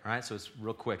there. All right, so it's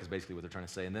real quick is basically what they're trying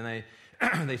to say. And then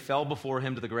they fell before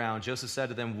him to the ground. Joseph said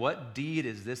to them, what deed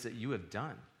is this that you have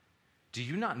done? Do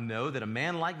you not know that a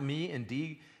man like me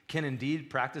can indeed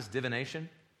practice divination?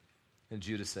 And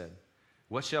Judah said,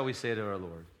 what shall we say to our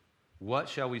Lord? What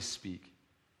shall we speak?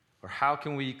 Or how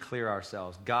can we clear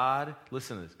ourselves? God,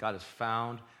 listen to this, God has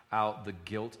found out the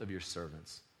guilt of your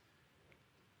servants.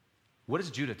 What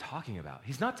is Judah talking about?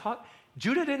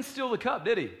 Judah didn't steal the cup,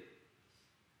 did he?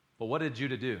 But what did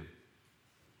Judah do?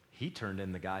 He turned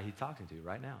in the guy he's talking to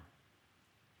right now.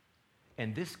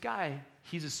 And this guy,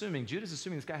 Judah's assuming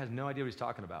this guy has no idea what he's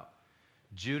talking about.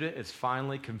 Judah is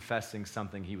finally confessing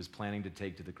something he was planning to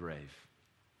take to the grave.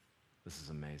 This is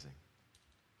amazing.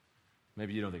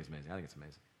 Maybe you don't think it's amazing. I think it's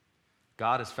amazing.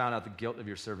 God has found out the guilt of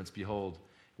your servants. Behold,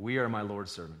 we are my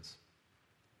Lord's servants.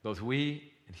 Both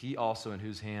we and he also in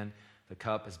whose hand the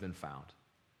cup has been found.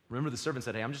 Remember the servant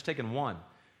said, hey, I'm just taking one.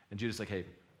 And Judah's like, hey,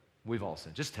 we've all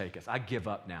sinned. Just take us. I give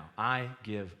up now. I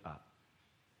give up.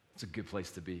 It's a good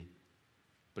place to be.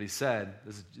 But he said,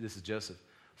 this is Joseph,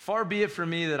 far be it from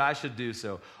me that I should do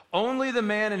so. Only the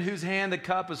man in whose hand the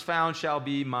cup was found shall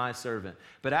be my servant.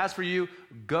 But as for you,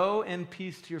 go in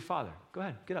peace to your father. Go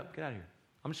ahead, get up, get out of here.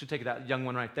 I'm just going to take that young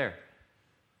one right there.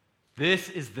 This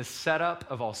is the setup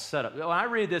of all setup. When I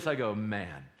read this, I go,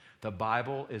 man, the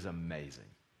Bible is amazing.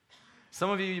 Some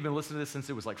of you, you've been listening to this since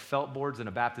it was like felt boards in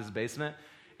a Baptist basement,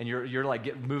 and you're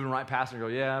like moving right past it and you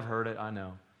go, yeah, I've heard it, I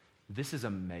know. This is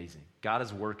amazing. God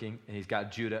is working, and he's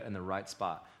got Judah in the right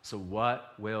spot. So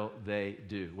what will they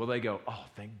do? Will they go, oh,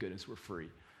 thank goodness we're free?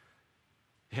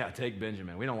 Yeah, take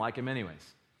Benjamin. We don't like him anyways.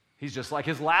 He's just like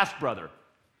his last brother.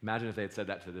 Imagine if they had said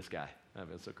that to this guy. That would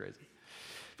have been so crazy.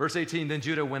 Verse 18, then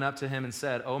Judah went up to him and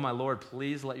said, oh, my Lord,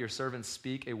 please let your servant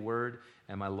speak a word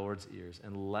in my Lord's ears,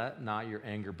 and let not your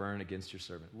anger burn against your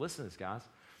servant. Listen to this, guys.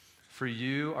 For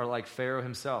you are like Pharaoh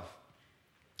himself.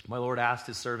 My Lord asked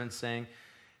his servants, saying,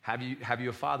 Have you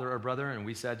a father or brother? And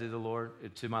we said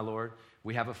to my Lord,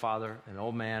 we have a father, an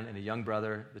old man, and a young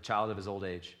brother, the child of his old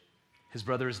age. His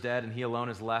brother is dead, and he alone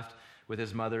is left with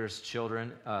his mother's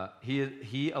children.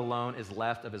 He alone is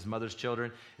left of his mother's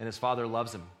children, and his father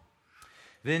loves him.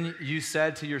 Then you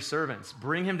said to your servants,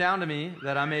 bring him down to me,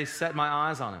 that I may set my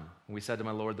eyes on him. And we said to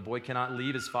my Lord, the boy cannot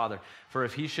leave his father, for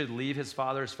if he should leave his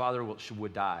father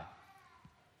would die.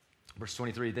 Verse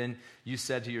 23, then you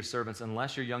said to your servants,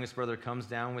 unless your youngest brother comes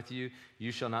down with you,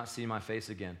 you shall not see my face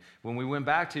again. When we went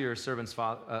back to your servant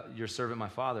my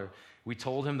father, we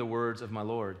told him the words of my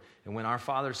Lord. And when our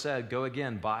father said, go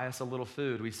again, buy us a little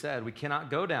food, we said, we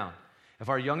cannot go down. If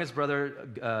our youngest brother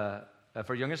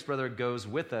goes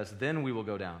with us, then we will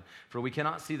go down. For we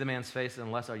cannot see the man's face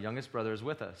unless our youngest brother is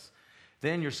with us.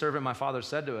 Then your servant my father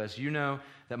said to us, you know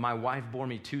that my wife bore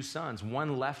me 2 sons.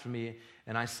 One left me,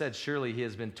 and I said, surely he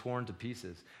has been torn to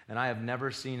pieces, and I have never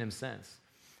seen him since.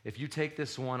 If you take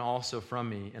this one also from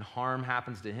me, and harm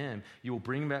happens to him, you will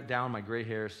bring back down my gray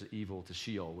hairs to evil, to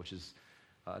Sheol, which is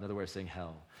another way of saying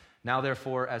hell. Now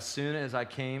therefore, as soon as I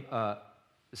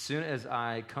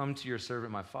come to your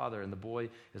servant my father, and the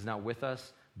boy is not with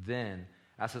us, then,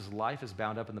 as his life is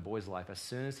bound up in the boy's life, as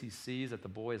soon as he sees that the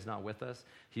boy is not with us,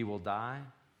 he will die,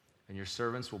 and your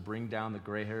servants will bring down the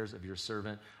gray hairs of your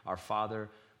servant, our father,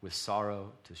 with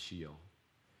sorrow to Sheol.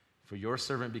 For your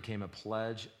servant became a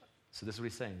pledge. So this is what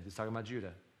he's saying. He's talking about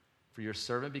Judah. For your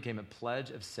servant became a pledge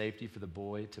of safety for the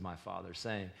boy to my father,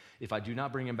 saying, if I do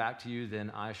not bring him back to you, then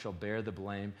I shall bear the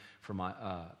blame for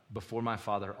before my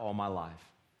father all my life.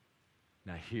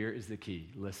 Now here is the key.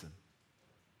 Listen.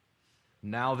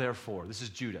 Now therefore, this is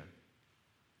Judah.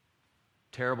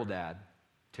 Terrible dad,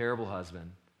 terrible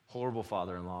husband, horrible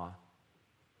father-in-law.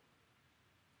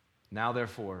 Now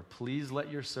therefore, please let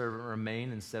your servant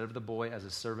remain instead of the boy as a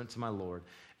servant to my Lord,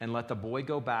 and let the boy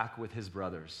go back with his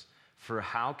brothers. For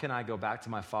how can I go back to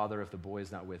my father if the boy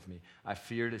is not with me? I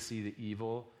fear to see the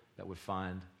evil that would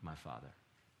find my father.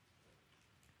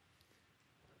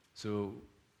 So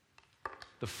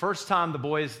the first time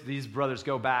these brothers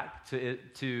go back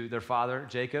to their father,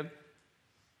 Jacob,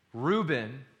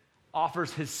 Reuben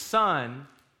offers his son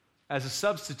as a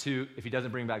substitute if he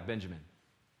doesn't bring back Benjamin.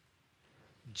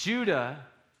 Judah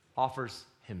offers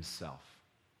himself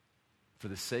for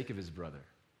the sake of his brother,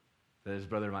 that his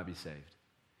brother might be saved.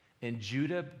 And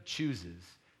Judah chooses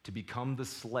to become the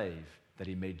slave that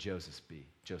he made Joseph be.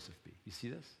 You see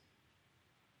this?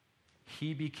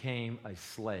 He became a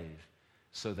slave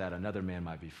so that another man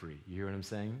might be free. You hear what I'm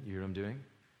saying? You hear what I'm doing?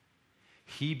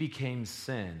 He became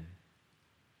sin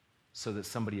so that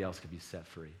somebody else could be set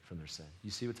free from their sin.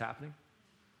 You see what's happening?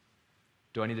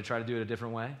 Do I need to try to do it a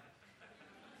different way?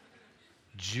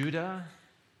 Judah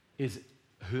is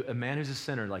a man who's a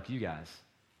sinner like you guys,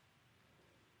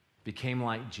 became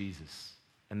like Jesus,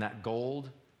 and that gold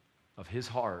of his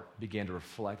heart began to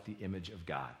reflect the image of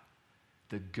God,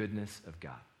 the goodness of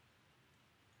God.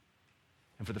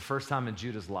 And for the first time in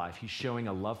Judah's life, he's showing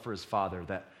a love for his father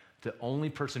that the only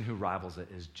person who rivals it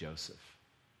is Joseph.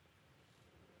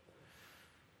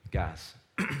 Guys,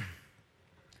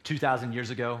 2,000 years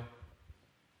ago,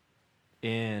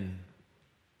 in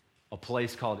a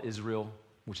place called Israel,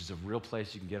 which is a real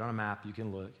place, you can get on a map, you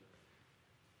can look,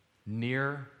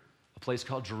 near a place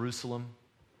called Jerusalem,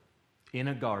 in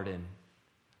a garden,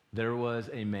 there was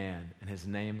a man, and his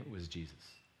name was Jesus.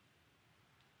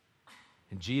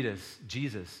 And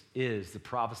Jesus is the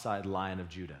prophesied Lion of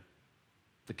Judah,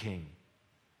 the king.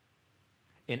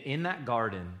 And in that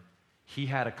garden, he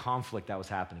had a conflict that was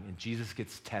happening, and Jesus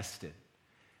gets tested.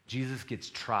 Jesus gets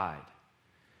tried,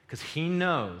 because he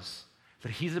knows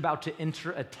that he's about to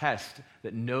enter a test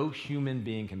that no human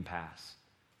being can pass.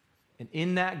 And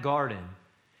in that garden,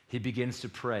 he begins to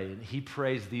pray, and he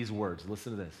prays these words.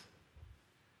 Listen to this.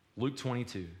 Luke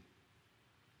 22.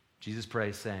 Jesus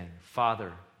prays saying,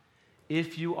 Father,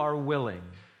 if you are willing,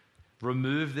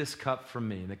 remove this cup from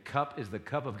me. And the cup is the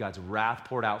cup of God's wrath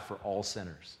poured out for all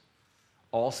sinners.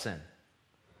 All sin.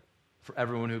 For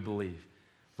everyone who believes.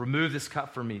 Remove this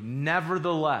cup from me.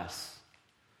 Nevertheless,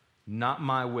 not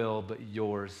my will, but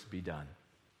yours be done.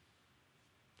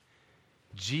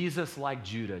 Jesus, like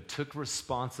Judah, took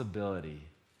responsibility,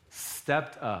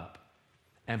 stepped up,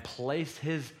 and placed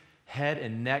his head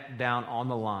and neck down on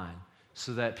the line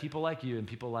so that people like you and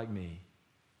people like me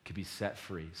could be set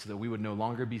free, so that we would no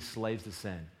longer be slaves to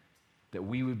sin, that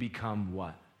we would become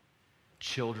what?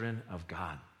 Children of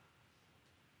God.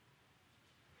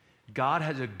 God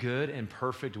has a good and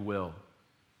perfect will.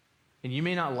 And you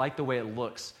may not like the way it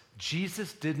looks.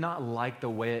 Jesus did not like the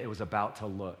way it was about to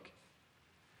look.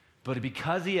 But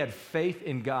because he had faith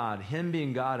in God, him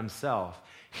being God himself,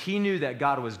 he knew that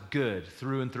God was good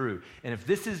through and through. And if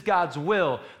this is God's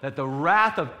will, that the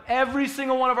wrath of every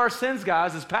single one of our sins,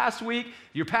 guys, this past week,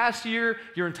 your past year,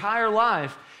 your entire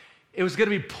life, it was going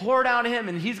to be poured out on him,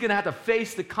 and he's going to have to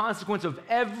face the consequence of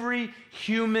every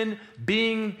human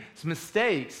being's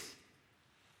mistakes.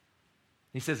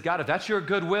 He says, God, if that's your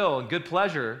good will and good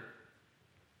pleasure,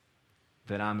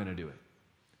 then I'm going to do it.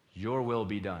 Your will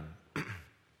be done.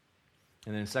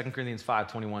 And then 2 Corinthians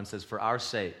 5:21 says, for our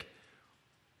sake,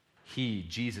 he,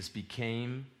 Jesus,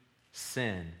 became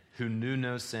sin, who knew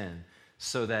no sin,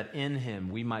 so that in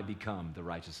him we might become the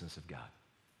righteousness of God.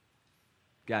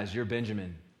 Guys, you're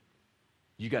Benjamin.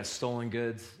 You got stolen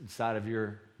goods inside of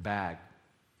your bag.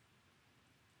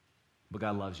 But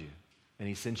God loves you, and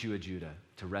he sent you a Judah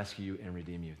to rescue you and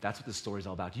redeem you. That's what this story is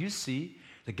all about. Do you see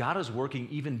that God is working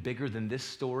even bigger than this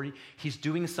story? He's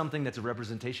doing something that's a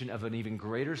representation of an even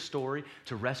greater story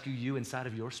to rescue you inside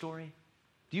of your story.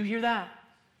 Do you hear that?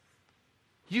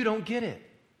 You don't get it.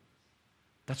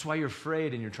 That's why you're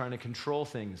afraid and you're trying to control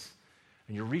things.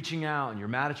 And you're reaching out and you're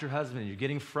mad at your husband and you're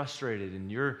getting frustrated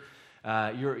and you're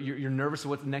nervous of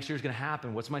what the next year is going to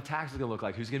happen. What's my taxes going to look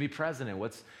like? Who's going to be president?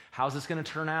 How's this going to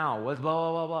turn out? What's blah,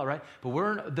 blah, blah, blah, right?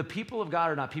 But the people of God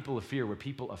are not people of fear. We're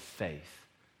people of faith.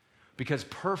 Because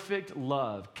perfect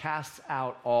love casts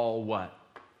out all what?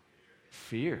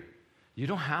 Fear. You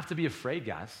don't have to be afraid,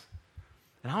 guys.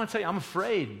 And I want to tell you, I'm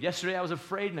afraid. Yesterday I was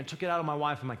afraid and I took it out on my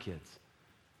wife and my kids.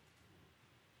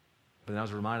 But then I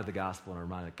was reminded of the gospel and I was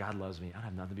reminded that God loves me. I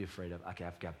have nothing to be afraid of.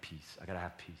 I've got peace. I got to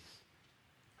have peace.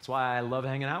 That's why I love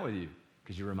hanging out with you,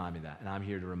 because you remind me that, and I'm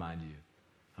here to remind you.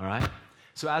 All right?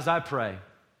 So as I pray,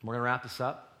 we're going to wrap this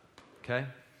up, okay?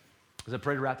 As I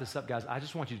pray to wrap this up, guys, I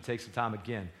just want you to take some time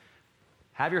again.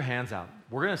 Have your hands out.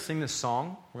 We're going to sing this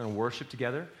song. We're going to worship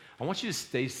together. I want you to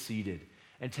stay seated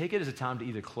and take it as a time to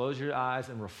either close your eyes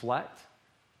and reflect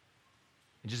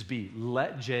and just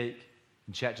let Jake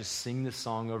and Chet just sing this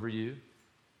song over you.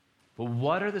 But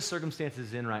what are the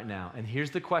circumstances in right now? And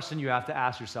here's the question you have to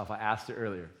ask yourself. I asked it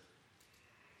earlier.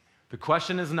 The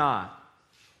question is not,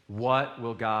 what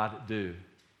will God do?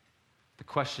 The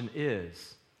question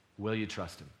is, will you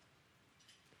trust him?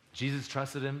 Jesus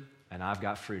trusted him, and I've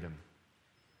got freedom.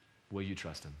 Will you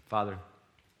trust him? Father,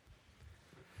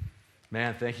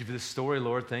 man, thank you for this story,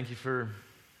 Lord. Thank you for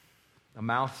a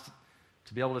mouth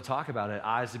to be able to talk about it,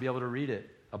 eyes to be able to read it,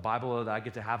 a Bible that I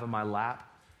get to have in my lap,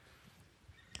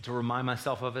 to remind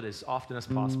myself of it as often as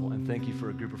possible. And thank you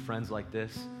for a group of friends like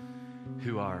this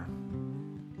who are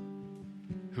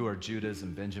Judahs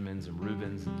and Benjamins and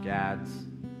Reubens and Gads.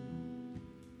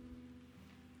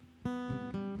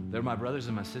 They're my brothers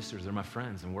and my sisters. They're my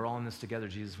friends. And we're all in this together.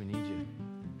 Jesus, we need you.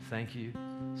 Thank you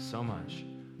so much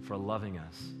for loving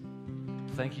us.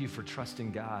 Thank you for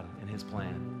trusting God and his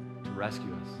plan to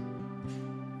rescue us.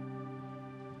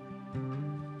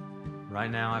 Right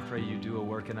now, I pray you do a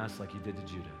work in us like you did to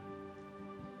Judah.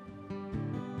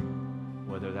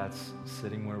 Whether that's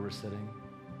sitting where we're sitting,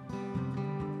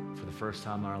 for the first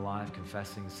time in our life,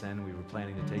 confessing sin we were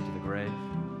planning to take to the grave.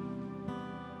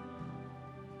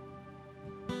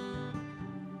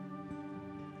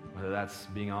 Whether that's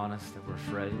being honest, that we're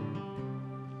afraid.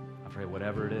 I pray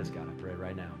whatever it is, God, I pray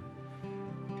right now.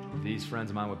 These friends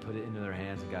of mine would put it into their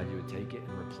hands, and God, you would take it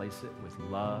and replace it with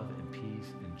love and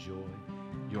peace and joy,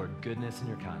 your goodness and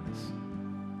your kindness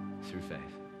through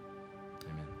faith.